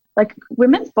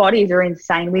women's bodies are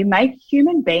insane. We make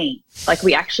human beings.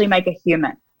 We actually make a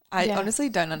human. I honestly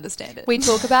don't understand it. We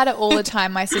talk about it all the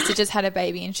time. My sister just had a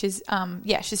baby and she's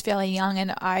fairly young,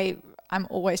 and I'm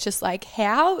always just like,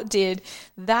 how did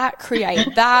that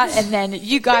create that? And then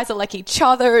you guys are like each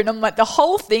other. And I'm like, the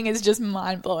whole thing is just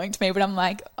mind blowing to me. But I'm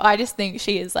like, I just think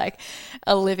she is like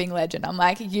a living legend. I'm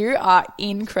like, you are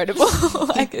incredible.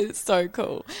 It's so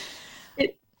cool.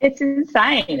 It's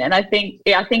insane. And I think,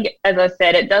 as I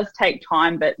said, it does take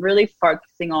time, but really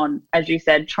focusing on, as you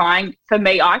said, for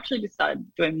me, I actually just started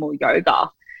doing more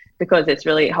yoga because it's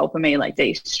really helping me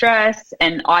de-stress.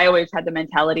 And I always had the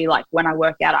mentality, when I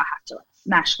work out, I have to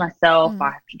smash myself. I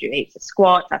have to do heaps of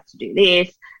squats. I have to do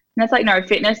this. And it's no,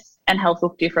 fitness and health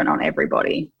look different on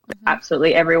everybody.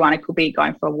 Absolutely everyone. It could be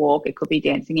going for a walk. It could be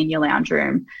dancing in your lounge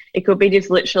room. It could be just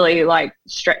literally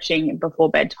stretching before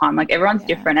bedtime. Everyone's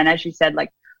different. And as you said,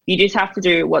 you just have to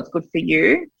do what's good for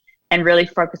you and really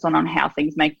focus on how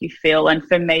things make you feel. And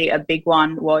for me, a big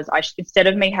one was instead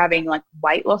of me having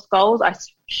weight loss goals, I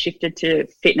shifted to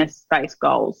fitness-based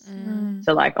goals.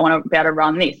 So I want to be able to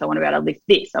run this. I want to be able to lift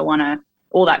this. I want to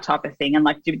all that type of thing and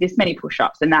do this many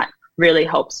push-ups. And that really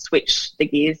helps switch the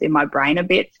gears in my brain a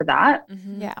bit for that.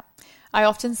 Yeah. I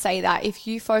often say that if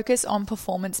you focus on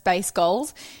performance-based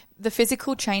goals, the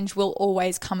physical change will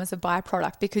always come as a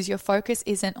byproduct because your focus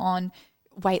isn't on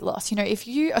weight loss. If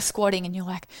you are squatting and you're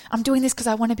like, I'm doing this because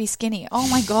I want to be skinny. Oh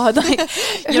my God.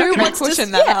 Who wants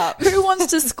pushing that up? Who wants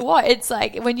to squat? It's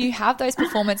when you have those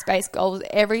performance-based goals,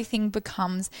 everything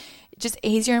becomes just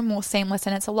easier and more seamless.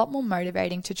 And it's a lot more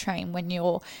motivating to train when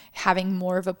you're having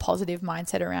more of a positive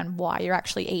mindset around why you're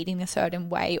actually eating a certain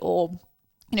way or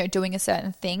doing a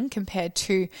certain thing compared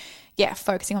to,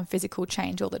 focusing on physical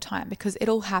change all the time because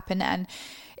it'll happen. And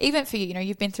even for you,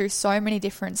 you've been through so many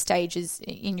different stages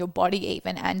in your body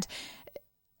even, and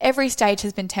every stage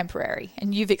has been temporary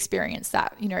and you've experienced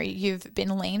that. You've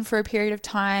been lean for a period of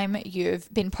time.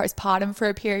 You've been postpartum for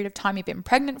a period of time. You've been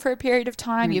pregnant for a period of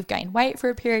time. You've gained weight for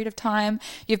a period of time.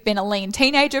 You've been a lean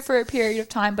teenager for a period of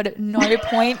time, but at no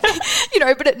point,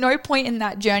 in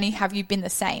that journey have you been the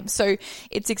same. So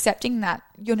it's accepting that,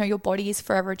 your body is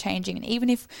forever changing. And even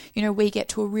if, we get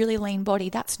to a really lean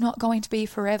body, that's not going to be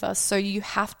forever. So you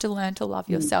have to learn to love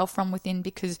yourself from within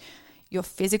because your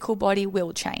physical body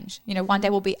will change. One day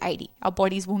we'll be 80. Our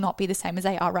bodies will not be the same as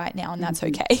they are right now, and that's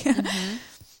okay.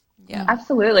 Yeah,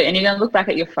 absolutely. And you're going to look back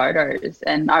at your photos,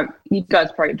 and you guys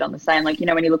probably have done the same. When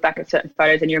you look back at certain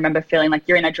photos and you remember feeling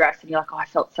you're in a dress and you're like, oh, I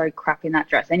felt so crap in that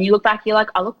dress. And you look back, you're like,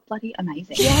 I look bloody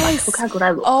amazing. Yes. Look how good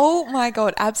I look. Oh my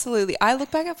God, absolutely. I look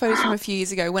back at photos from a few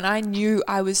years ago when I knew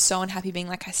I was so unhappy being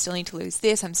I still need to lose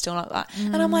this. I'm still not that.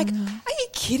 And I'm like, are you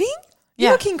kidding? You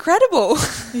look incredible.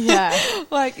 Yeah.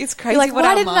 It's crazy. You're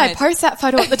why didn't I post that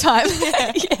photo at the time?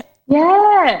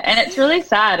 Yeah, and it's really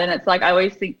sad. And it's like I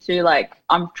always think too, like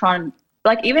I'm trying,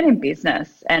 like even in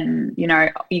business, and you know,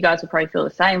 you guys will probably feel the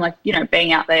same. Like you know,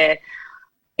 being out there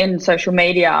in social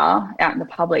media, out in the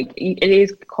public, it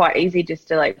is quite easy just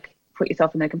to like put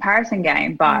yourself in the comparison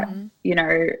game. But you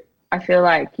know, I feel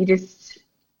like you just,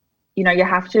 you know, you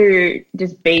have to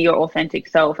just be your authentic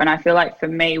self. And I feel like for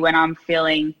me, when I'm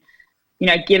feeling, you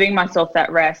know, giving myself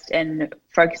that rest and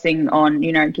focusing on,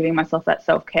 you know, giving myself that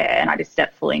self-care, and I just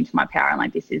step fully into my power and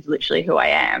like, this is literally who I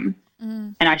am.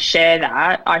 And I share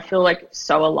that, I feel like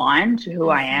so aligned to who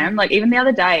I am. Like even the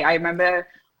other day, I remember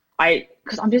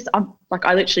because I'm like,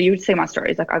 I literally, you would see my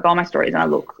stories. Like I go on my stories and I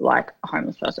look like a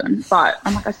homeless person, but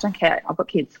I'm like, I just don't care. I've got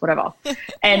kids, whatever.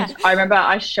 And I remember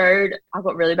I've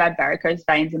got really bad varicose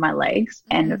veins in my legs.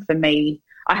 And for me,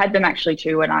 I had them actually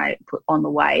too when I put on the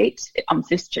weight. It's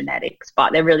just genetics,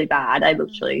 but they're really bad. They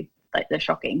literally, like, they're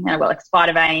shocking. And I've got like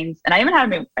spider veins, and I even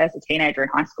had them as a teenager in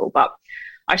high school, but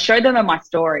I showed them in my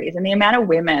stories, and the amount of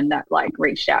women that like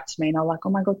reached out to me and they're like, oh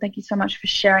my God, thank you so much for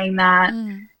sharing that.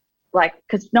 Like,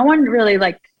 because no one really,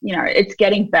 like, you know, it's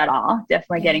getting better,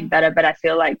 definitely getting better, but I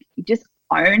feel like you just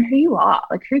own who you are.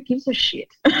 Like, who gives a shit?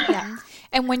 Yeah.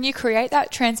 And when you create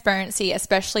that transparency,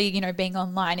 especially, you know, being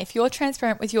online, if you're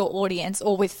transparent with your audience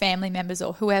or with family members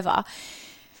or whoever,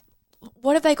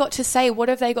 what have they got to say? What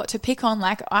have they got to pick on?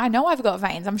 Like, I know I've got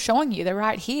veins. I'm showing you. They're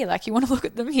right here. Like, you want to look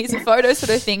at them? Here's a photo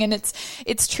sort of thing. And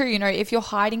it's true. You know, if you're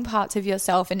hiding parts of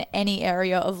yourself in any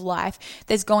area of life,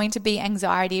 there's going to be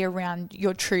anxiety around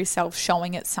your true self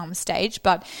showing at some stage.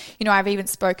 But, you know, I've even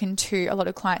spoken to a lot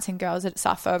of clients and girls that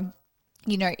suffer,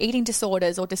 you know, eating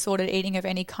disorders or disordered eating of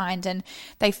any kind, and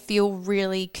they feel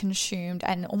really consumed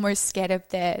and almost scared of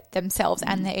themselves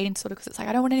and their eating disorder, because it's like,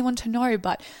 I don't want anyone to know.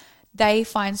 But they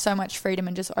find so much freedom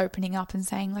in just opening up and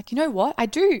saying, like, you know what, I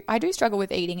do struggle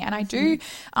with eating, and I do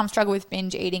struggle with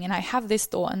binge eating, and I have this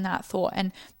thought and that thought.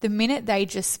 And the minute they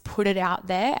just put it out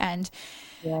there and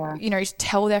you know,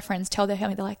 tell their friends, tell their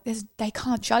family, they're like, they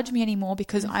can't judge me anymore,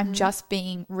 because I'm just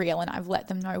being real and I've let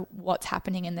them know what's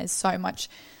happening. And there's so much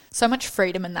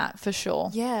freedom in that, for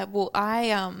sure. Yeah, well,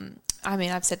 I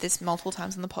mean, I've said this multiple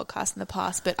times on the podcast in the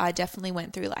past, but I definitely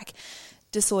went through like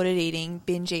disordered eating,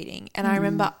 binge eating. And I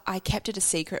remember I kept it a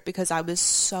secret because I was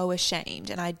so ashamed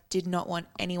and I did not want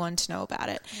anyone to know about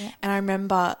it. Yeah. And I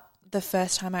remember the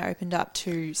first time I opened up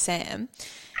to Sam,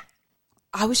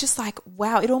 I was just like,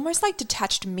 wow, it almost like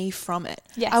detached me from it.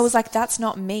 Yes. I was like, that's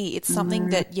not me. It's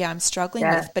something that, I'm struggling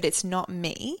with, but it's not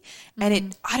me.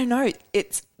 And I don't know,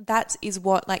 that is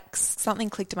what, like, something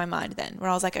clicked in my mind then, where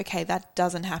I was like, okay, that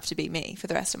doesn't have to be me for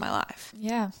the rest of my life.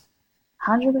 Yeah.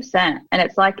 100%. And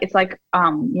it's like,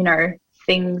 you know,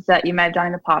 things that you may have done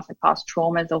in the past, like past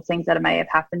traumas or things that may have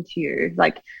happened to you,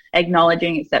 like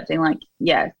acknowledging, accepting, like,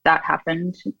 yeah, that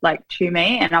happened, like, to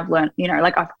me. And I've learned, you know,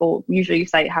 like, usually you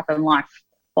say it happened,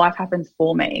 life happens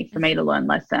for me to learn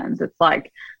lessons. It's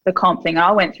like the comp thing.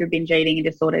 I went through binge eating and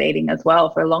disordered eating as well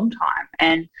for a long time.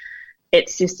 And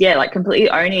it's just, like, completely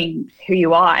owning who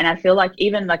you are. And I feel like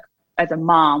even like as a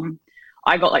mom,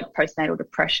 I got like postnatal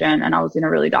depression and I was in a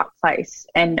really dark place,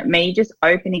 and me just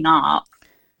opening up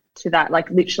to that, like,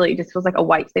 literally just feels like a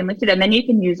weight's been lifted. And then you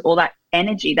can use all that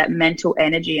energy, that mental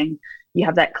energy, and you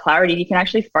have that clarity. You can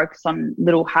actually focus on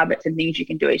little habits and things you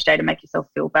can do each day to make yourself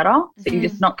feel better. So you're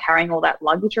just not carrying all that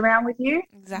luggage around with you.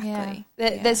 Exactly.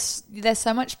 Yeah. There's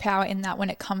so much power in that when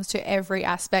it comes to every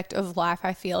aspect of life,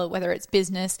 I feel, whether it's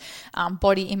business,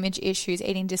 body image issues,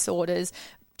 eating disorders,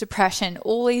 depression,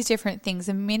 all these different things.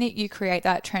 The minute you create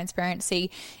that transparency,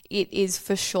 it is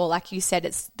for sure, like you said,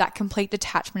 it's that complete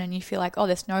detachment, and you feel like, oh,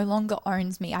 this no longer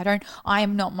owns me. I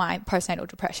am not my postnatal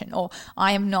depression, or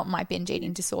I am not my binge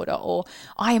eating disorder, or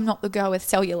I am not the girl with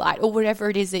cellulite, or whatever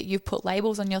it is that you've put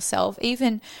labels on yourself.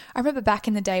 Even I remember back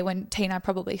in the day when Tina and I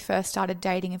probably first started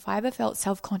dating, if I ever felt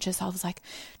self-conscious, I was like,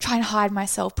 try and hide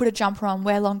myself, put a jumper on,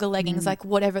 wear longer leggings, like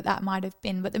whatever that might have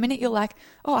been. But the minute you're like,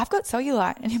 oh, I've got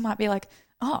cellulite, and you might be like,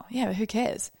 oh, yeah, who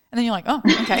cares? And then you're like, oh,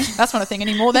 okay, that's not a thing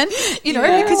anymore then, you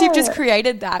know, because you've just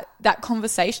created that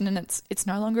conversation, and it's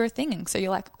no longer a thing. And so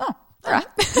you're like, oh, all right,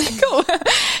 cool.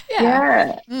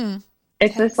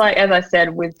 It's just like, as I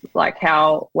said, with like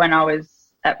how when I was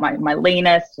at my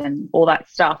leanest and all that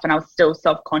stuff, and I was still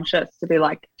self-conscious to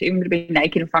be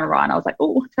naked in front of Ryan, I was like,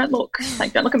 oh, don't look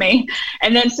at me.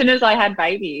 And then as soon as I had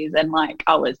babies, and like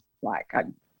I was like,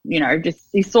 just,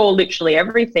 you saw literally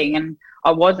everything, and I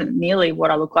wasn't nearly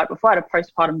what I looked like before. I had a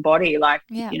postpartum body,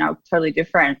 totally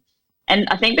different. And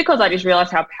I think because I just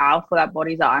realized how powerful our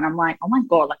bodies are, and I'm like, oh my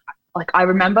God, like I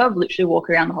remember literally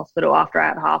walking around the hospital after I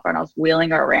had Harper, and I was wheeling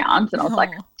her around, and I was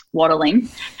like waddling,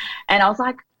 and I was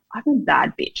like, I'm a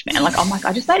bad bitch, man. Like, I'm like,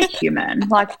 I just ate a human.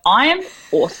 Like, I'm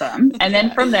awesome. And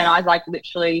then from then, I was like,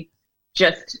 literally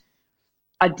just,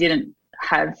 I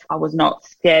was not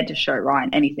scared to show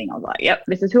Ryan anything. I was like, yep,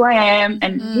 this is who I am.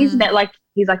 And he's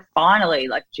like, finally,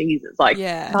 like, Jesus, like,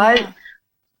 guys,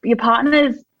 your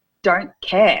partners don't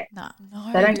care. No.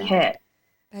 They don't care.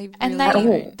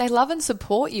 They love and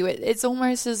support you. It's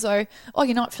almost as though, oh,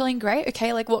 you're not feeling great.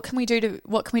 Okay, like what can we do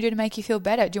to make you feel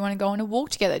better? Do you want to go on a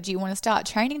walk together? Do you want to start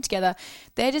training together?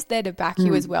 They're just there to back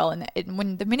you as well. And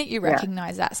when the minute you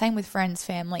recognize that, same with friends,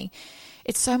 family,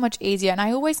 it's so much easier. And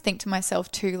I always think to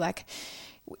myself too, like,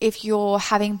 if you're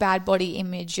having bad body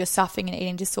image, you're suffering an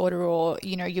eating disorder, or,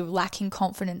 you know, you're lacking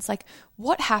confidence, like,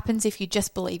 what happens if you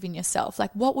just believe in yourself?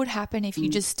 Like, what would happen if you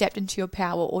just stepped into your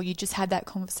power, or you just had that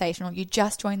conversation, or you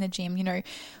just joined the gym? You know,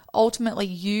 ultimately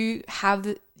you're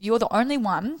the only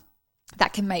one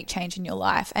that can make change in your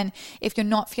life. And if you're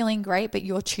not feeling great, but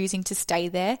you're choosing to stay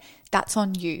there, that's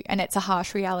on you. And it's a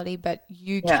harsh reality, but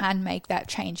you can make that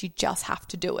change. You just have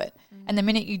to do it. And the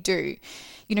minute you do,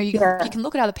 you know, you can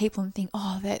look at other people and think,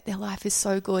 oh, their life is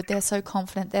so good. They're so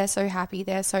confident. They're so happy.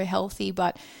 They're so healthy.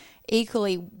 But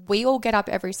equally, we all get up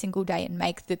every single day and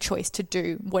make the choice to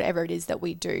do whatever it is that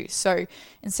we do. So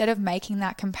instead of making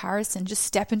that comparison, just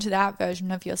step into that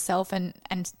version of yourself and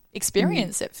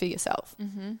experience it for yourself.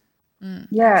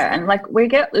 Yeah, and like we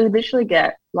literally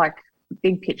get like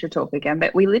big picture talk again,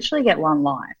 but we literally get one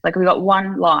life. Like we got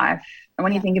one life, and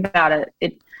when you think about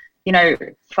it, you know,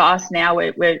 for us now,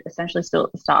 we're essentially still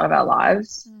at the start of our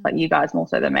lives. Like you guys more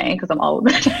so than me because I'm old,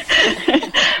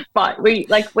 but we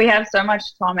have so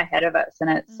much time ahead of us,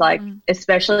 and it's like,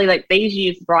 especially like these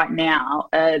years right now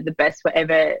are the best we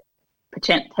ever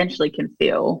potentially can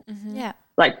feel. Yeah.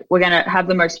 Like we're going to have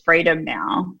the most freedom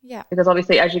now, because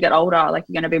obviously as you get older, like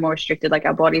you're going to be more restricted, like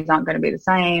our bodies aren't going to be the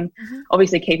same.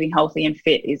 Obviously keeping healthy and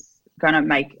fit is going to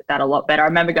make that a lot better. I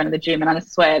remember going to the gym and I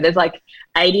swear there's like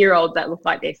 80-year-olds that look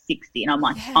like they're 60 and I'm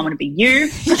like, I'm going to be you.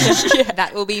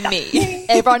 That will be me.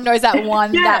 Everyone knows that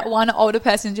one older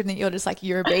person in the gym that you're just like,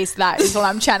 you're a beast. That is what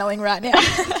I'm channeling right now.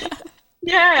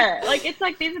 Like it's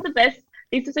like these are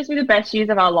supposed to be the best years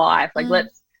of our life. Like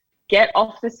let's get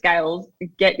off the scales,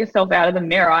 get yourself out of the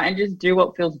mirror and just do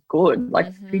what feels good.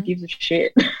 Like who gives a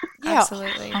shit?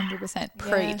 Absolutely. 100%.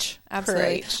 Preach.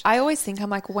 Absolutely. Preach. I always think, I'm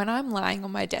like, when I'm lying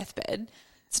on my deathbed,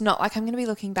 it's not like I'm going to be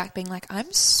looking back being like,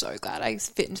 I'm so glad I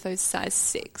fit into those size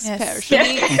 6 pair of shoes.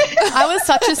 I was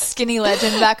such a skinny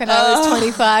legend back when I was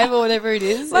 25 or whatever it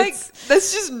is. Like,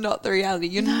 that's just not the reality.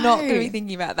 You're not going to be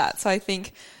thinking about that. So I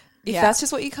think if that's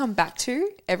just what you come back to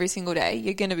every single day,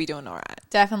 you're going to be doing all right.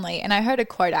 Definitely. And I heard a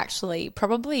quote actually,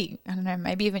 probably, I don't know,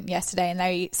 maybe even yesterday, and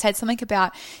they said something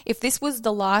about, if this was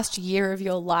the last year of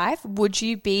your life, would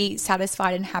you be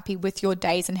satisfied and happy with your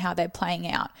days and how they're playing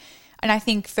out? And I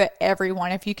think for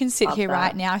everyone, if you can sit here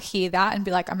right now, hear that and be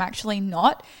like, I'm actually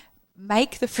not,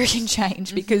 make the freaking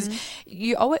change because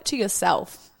you owe it to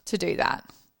yourself to do that.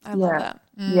 I love that.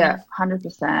 Yeah,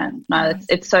 100%. No,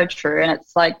 it's so true. And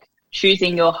it's like,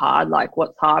 choosing your hard, like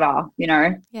what's harder, you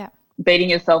know? Yeah. Beating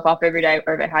yourself up every day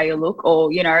over how you look,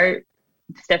 or, you know,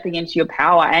 stepping into your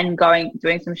power and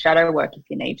doing some shadow work if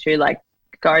you need to, like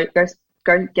go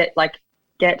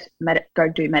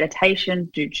do meditation,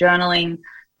 do journaling,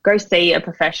 go see a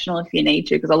professional if you need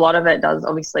to, because a lot of it does,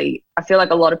 obviously, I feel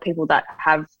like a lot of people that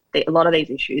have a lot of these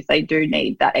issues, they do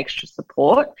need that extra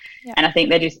support. Yeah. And I think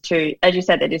they're just too, as you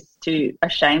said, they're just too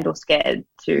ashamed or scared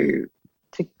to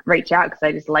reach out because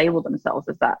they just label themselves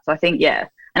as that. So I think, and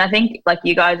I think like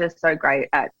you guys are so great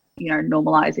at, you know,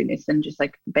 normalizing this and just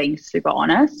like being super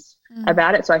honest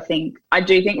about it. So I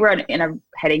do think we're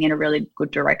heading in a really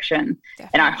good direction. Definitely.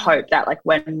 And I hope that like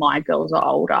when my girls are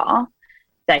older,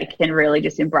 they can really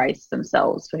just embrace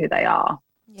themselves for who they are.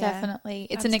 Yeah, definitely.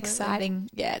 It's an exciting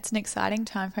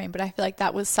time frame, but I feel like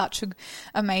that was such an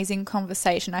amazing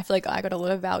conversation. I feel like I got a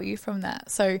lot of value from that.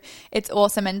 So it's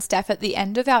awesome. And Steph, at the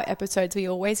end of our episodes, we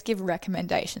always give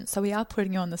recommendations. So we are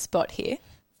putting you on the spot here.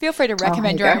 Feel free to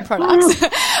recommend your own products.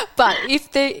 But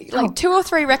if they like 2 or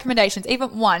 3 recommendations,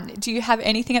 even one, do you have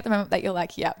anything at the moment that you're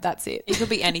like, yeah, that's it? It could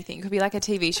be anything. It could be like a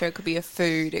TV show. It could be a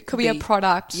food. It could be a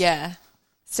product. Yeah.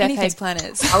 Steph Hayes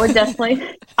planners. I would definitely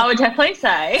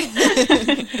say,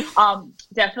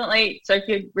 definitely. So if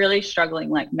you're really struggling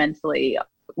like mentally,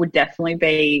 would definitely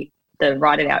be the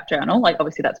Write It Out journal. Like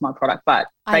obviously that's my product, but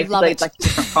basically it's like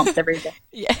different prompts every day.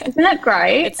 Isn't that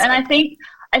great? And I think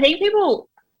people,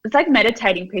 it's like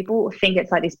meditating. People think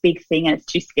it's like this big thing and it's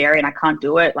too scary and I can't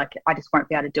do it. Like I just won't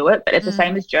be able to do it. But it's the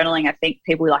same as journaling. I think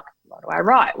people like what do I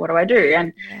write? What do I do?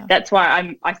 And that's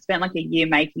why I spent like a year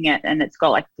making it, and it's got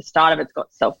like the start of it's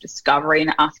got self-discovery, and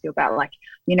it asks you about like,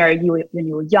 you know, when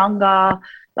you were younger,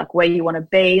 like where you want to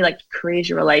be, like your careers,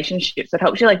 your relationships. So it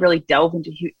helps you like really delve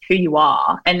into who you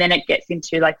are. And then it gets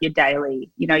into like your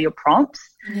daily, you know, your prompts,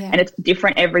 and it's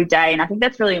different every day. And I think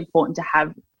that's really important to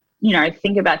have, you know,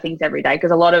 think about things every day,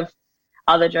 because a lot of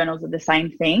other journals are the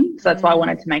same thing. So that's why I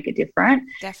wanted to make it different.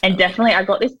 And definitely I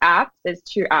got this app. There's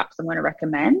 2 apps I'm going to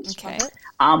recommend. Okay.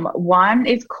 One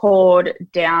is called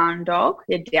Down Dog.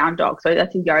 Yeah, Down Dog. So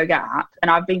that's a yoga app. And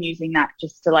I've been using that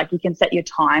just to like, you can set your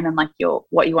time and like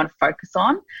what you want to focus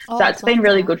on. So that's been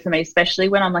really good for me, especially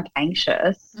when I'm like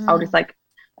anxious. I'll just like,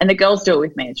 and the girls do it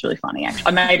with me. It's really funny, actually.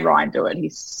 I made Ryan do it.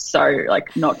 He's so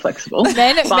like not flexible.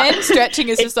 Men stretching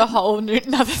is just a whole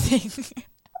another thing.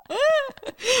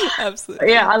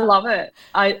 Absolutely. Yeah, I love it.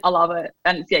 I love it.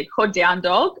 And it's called Down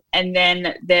Dog. And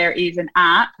then there is an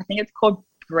app, I think it's called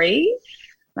Breathe.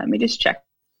 Let me just check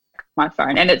my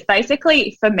phone. And it's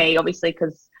basically for me, obviously,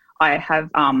 because I have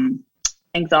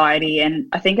anxiety, and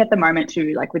I think at the moment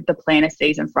too, like with the planner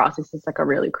season for us, this is like a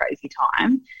really crazy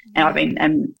time. And I've been,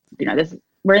 and you know,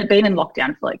 we've been in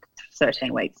lockdown for like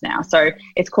 13 weeks now. So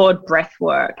it's called breath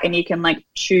work, and you can like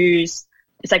choose.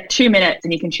 It's like 2 minutes,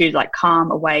 and you can choose like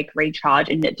calm, awake, recharge,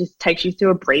 and it just takes you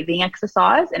through a breathing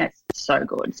exercise, and it's so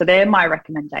good. So they're my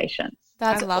recommendations.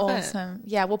 That's awesome.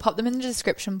 Yeah, we'll pop them in the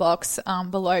description box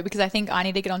below, because I think I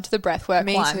need to get onto the breathwork one.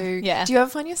 Me too. Yeah. Do you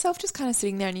ever find yourself just kind of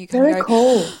sitting there and you kind of go,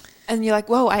 cool. And you're like,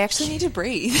 whoa, I actually need to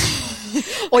breathe.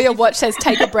 Or your watch says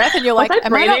take a breath and you're like,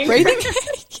 am I not breathing?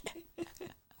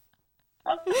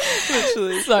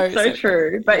 Literally. So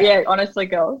true. But yeah, honestly,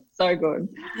 girls, so good.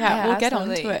 Yeah, we'll get on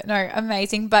to it. No,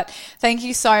 amazing. But thank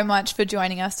you so much for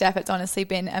joining us, Steph. It's honestly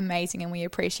been amazing, and we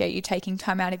appreciate you taking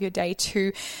time out of your day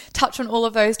to touch on all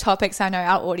of those topics. I know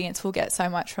our audience will get so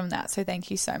much from that. So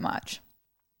thank you so much.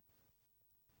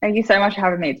 Thank you so much for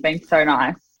having me. It's been so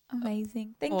nice.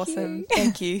 Amazing. Awesome.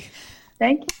 Thank you.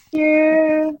 Thank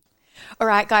you. All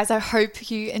right, guys, I hope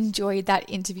you enjoyed that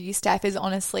interview. Steph is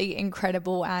honestly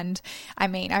incredible. And I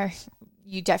mean,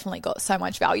 you definitely got so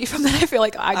much value from that. I feel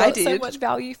like I got so much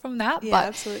value from that. Yeah, but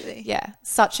absolutely. Yeah,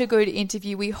 such a good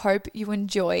interview. We hope you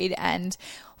enjoyed, and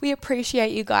we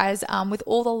appreciate you guys with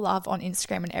all the love on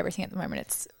Instagram and everything at the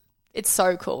moment. It's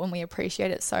so cool, and we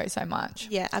appreciate it so, so much.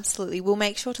 Yeah, absolutely. We'll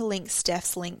make sure to link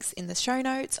Steph's links in the show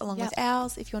notes along with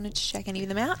ours if you wanted to check any of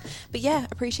them out. But yeah,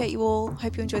 appreciate you all.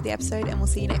 Hope you enjoyed the episode, and we'll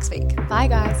see you next week. Bye,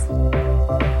 guys.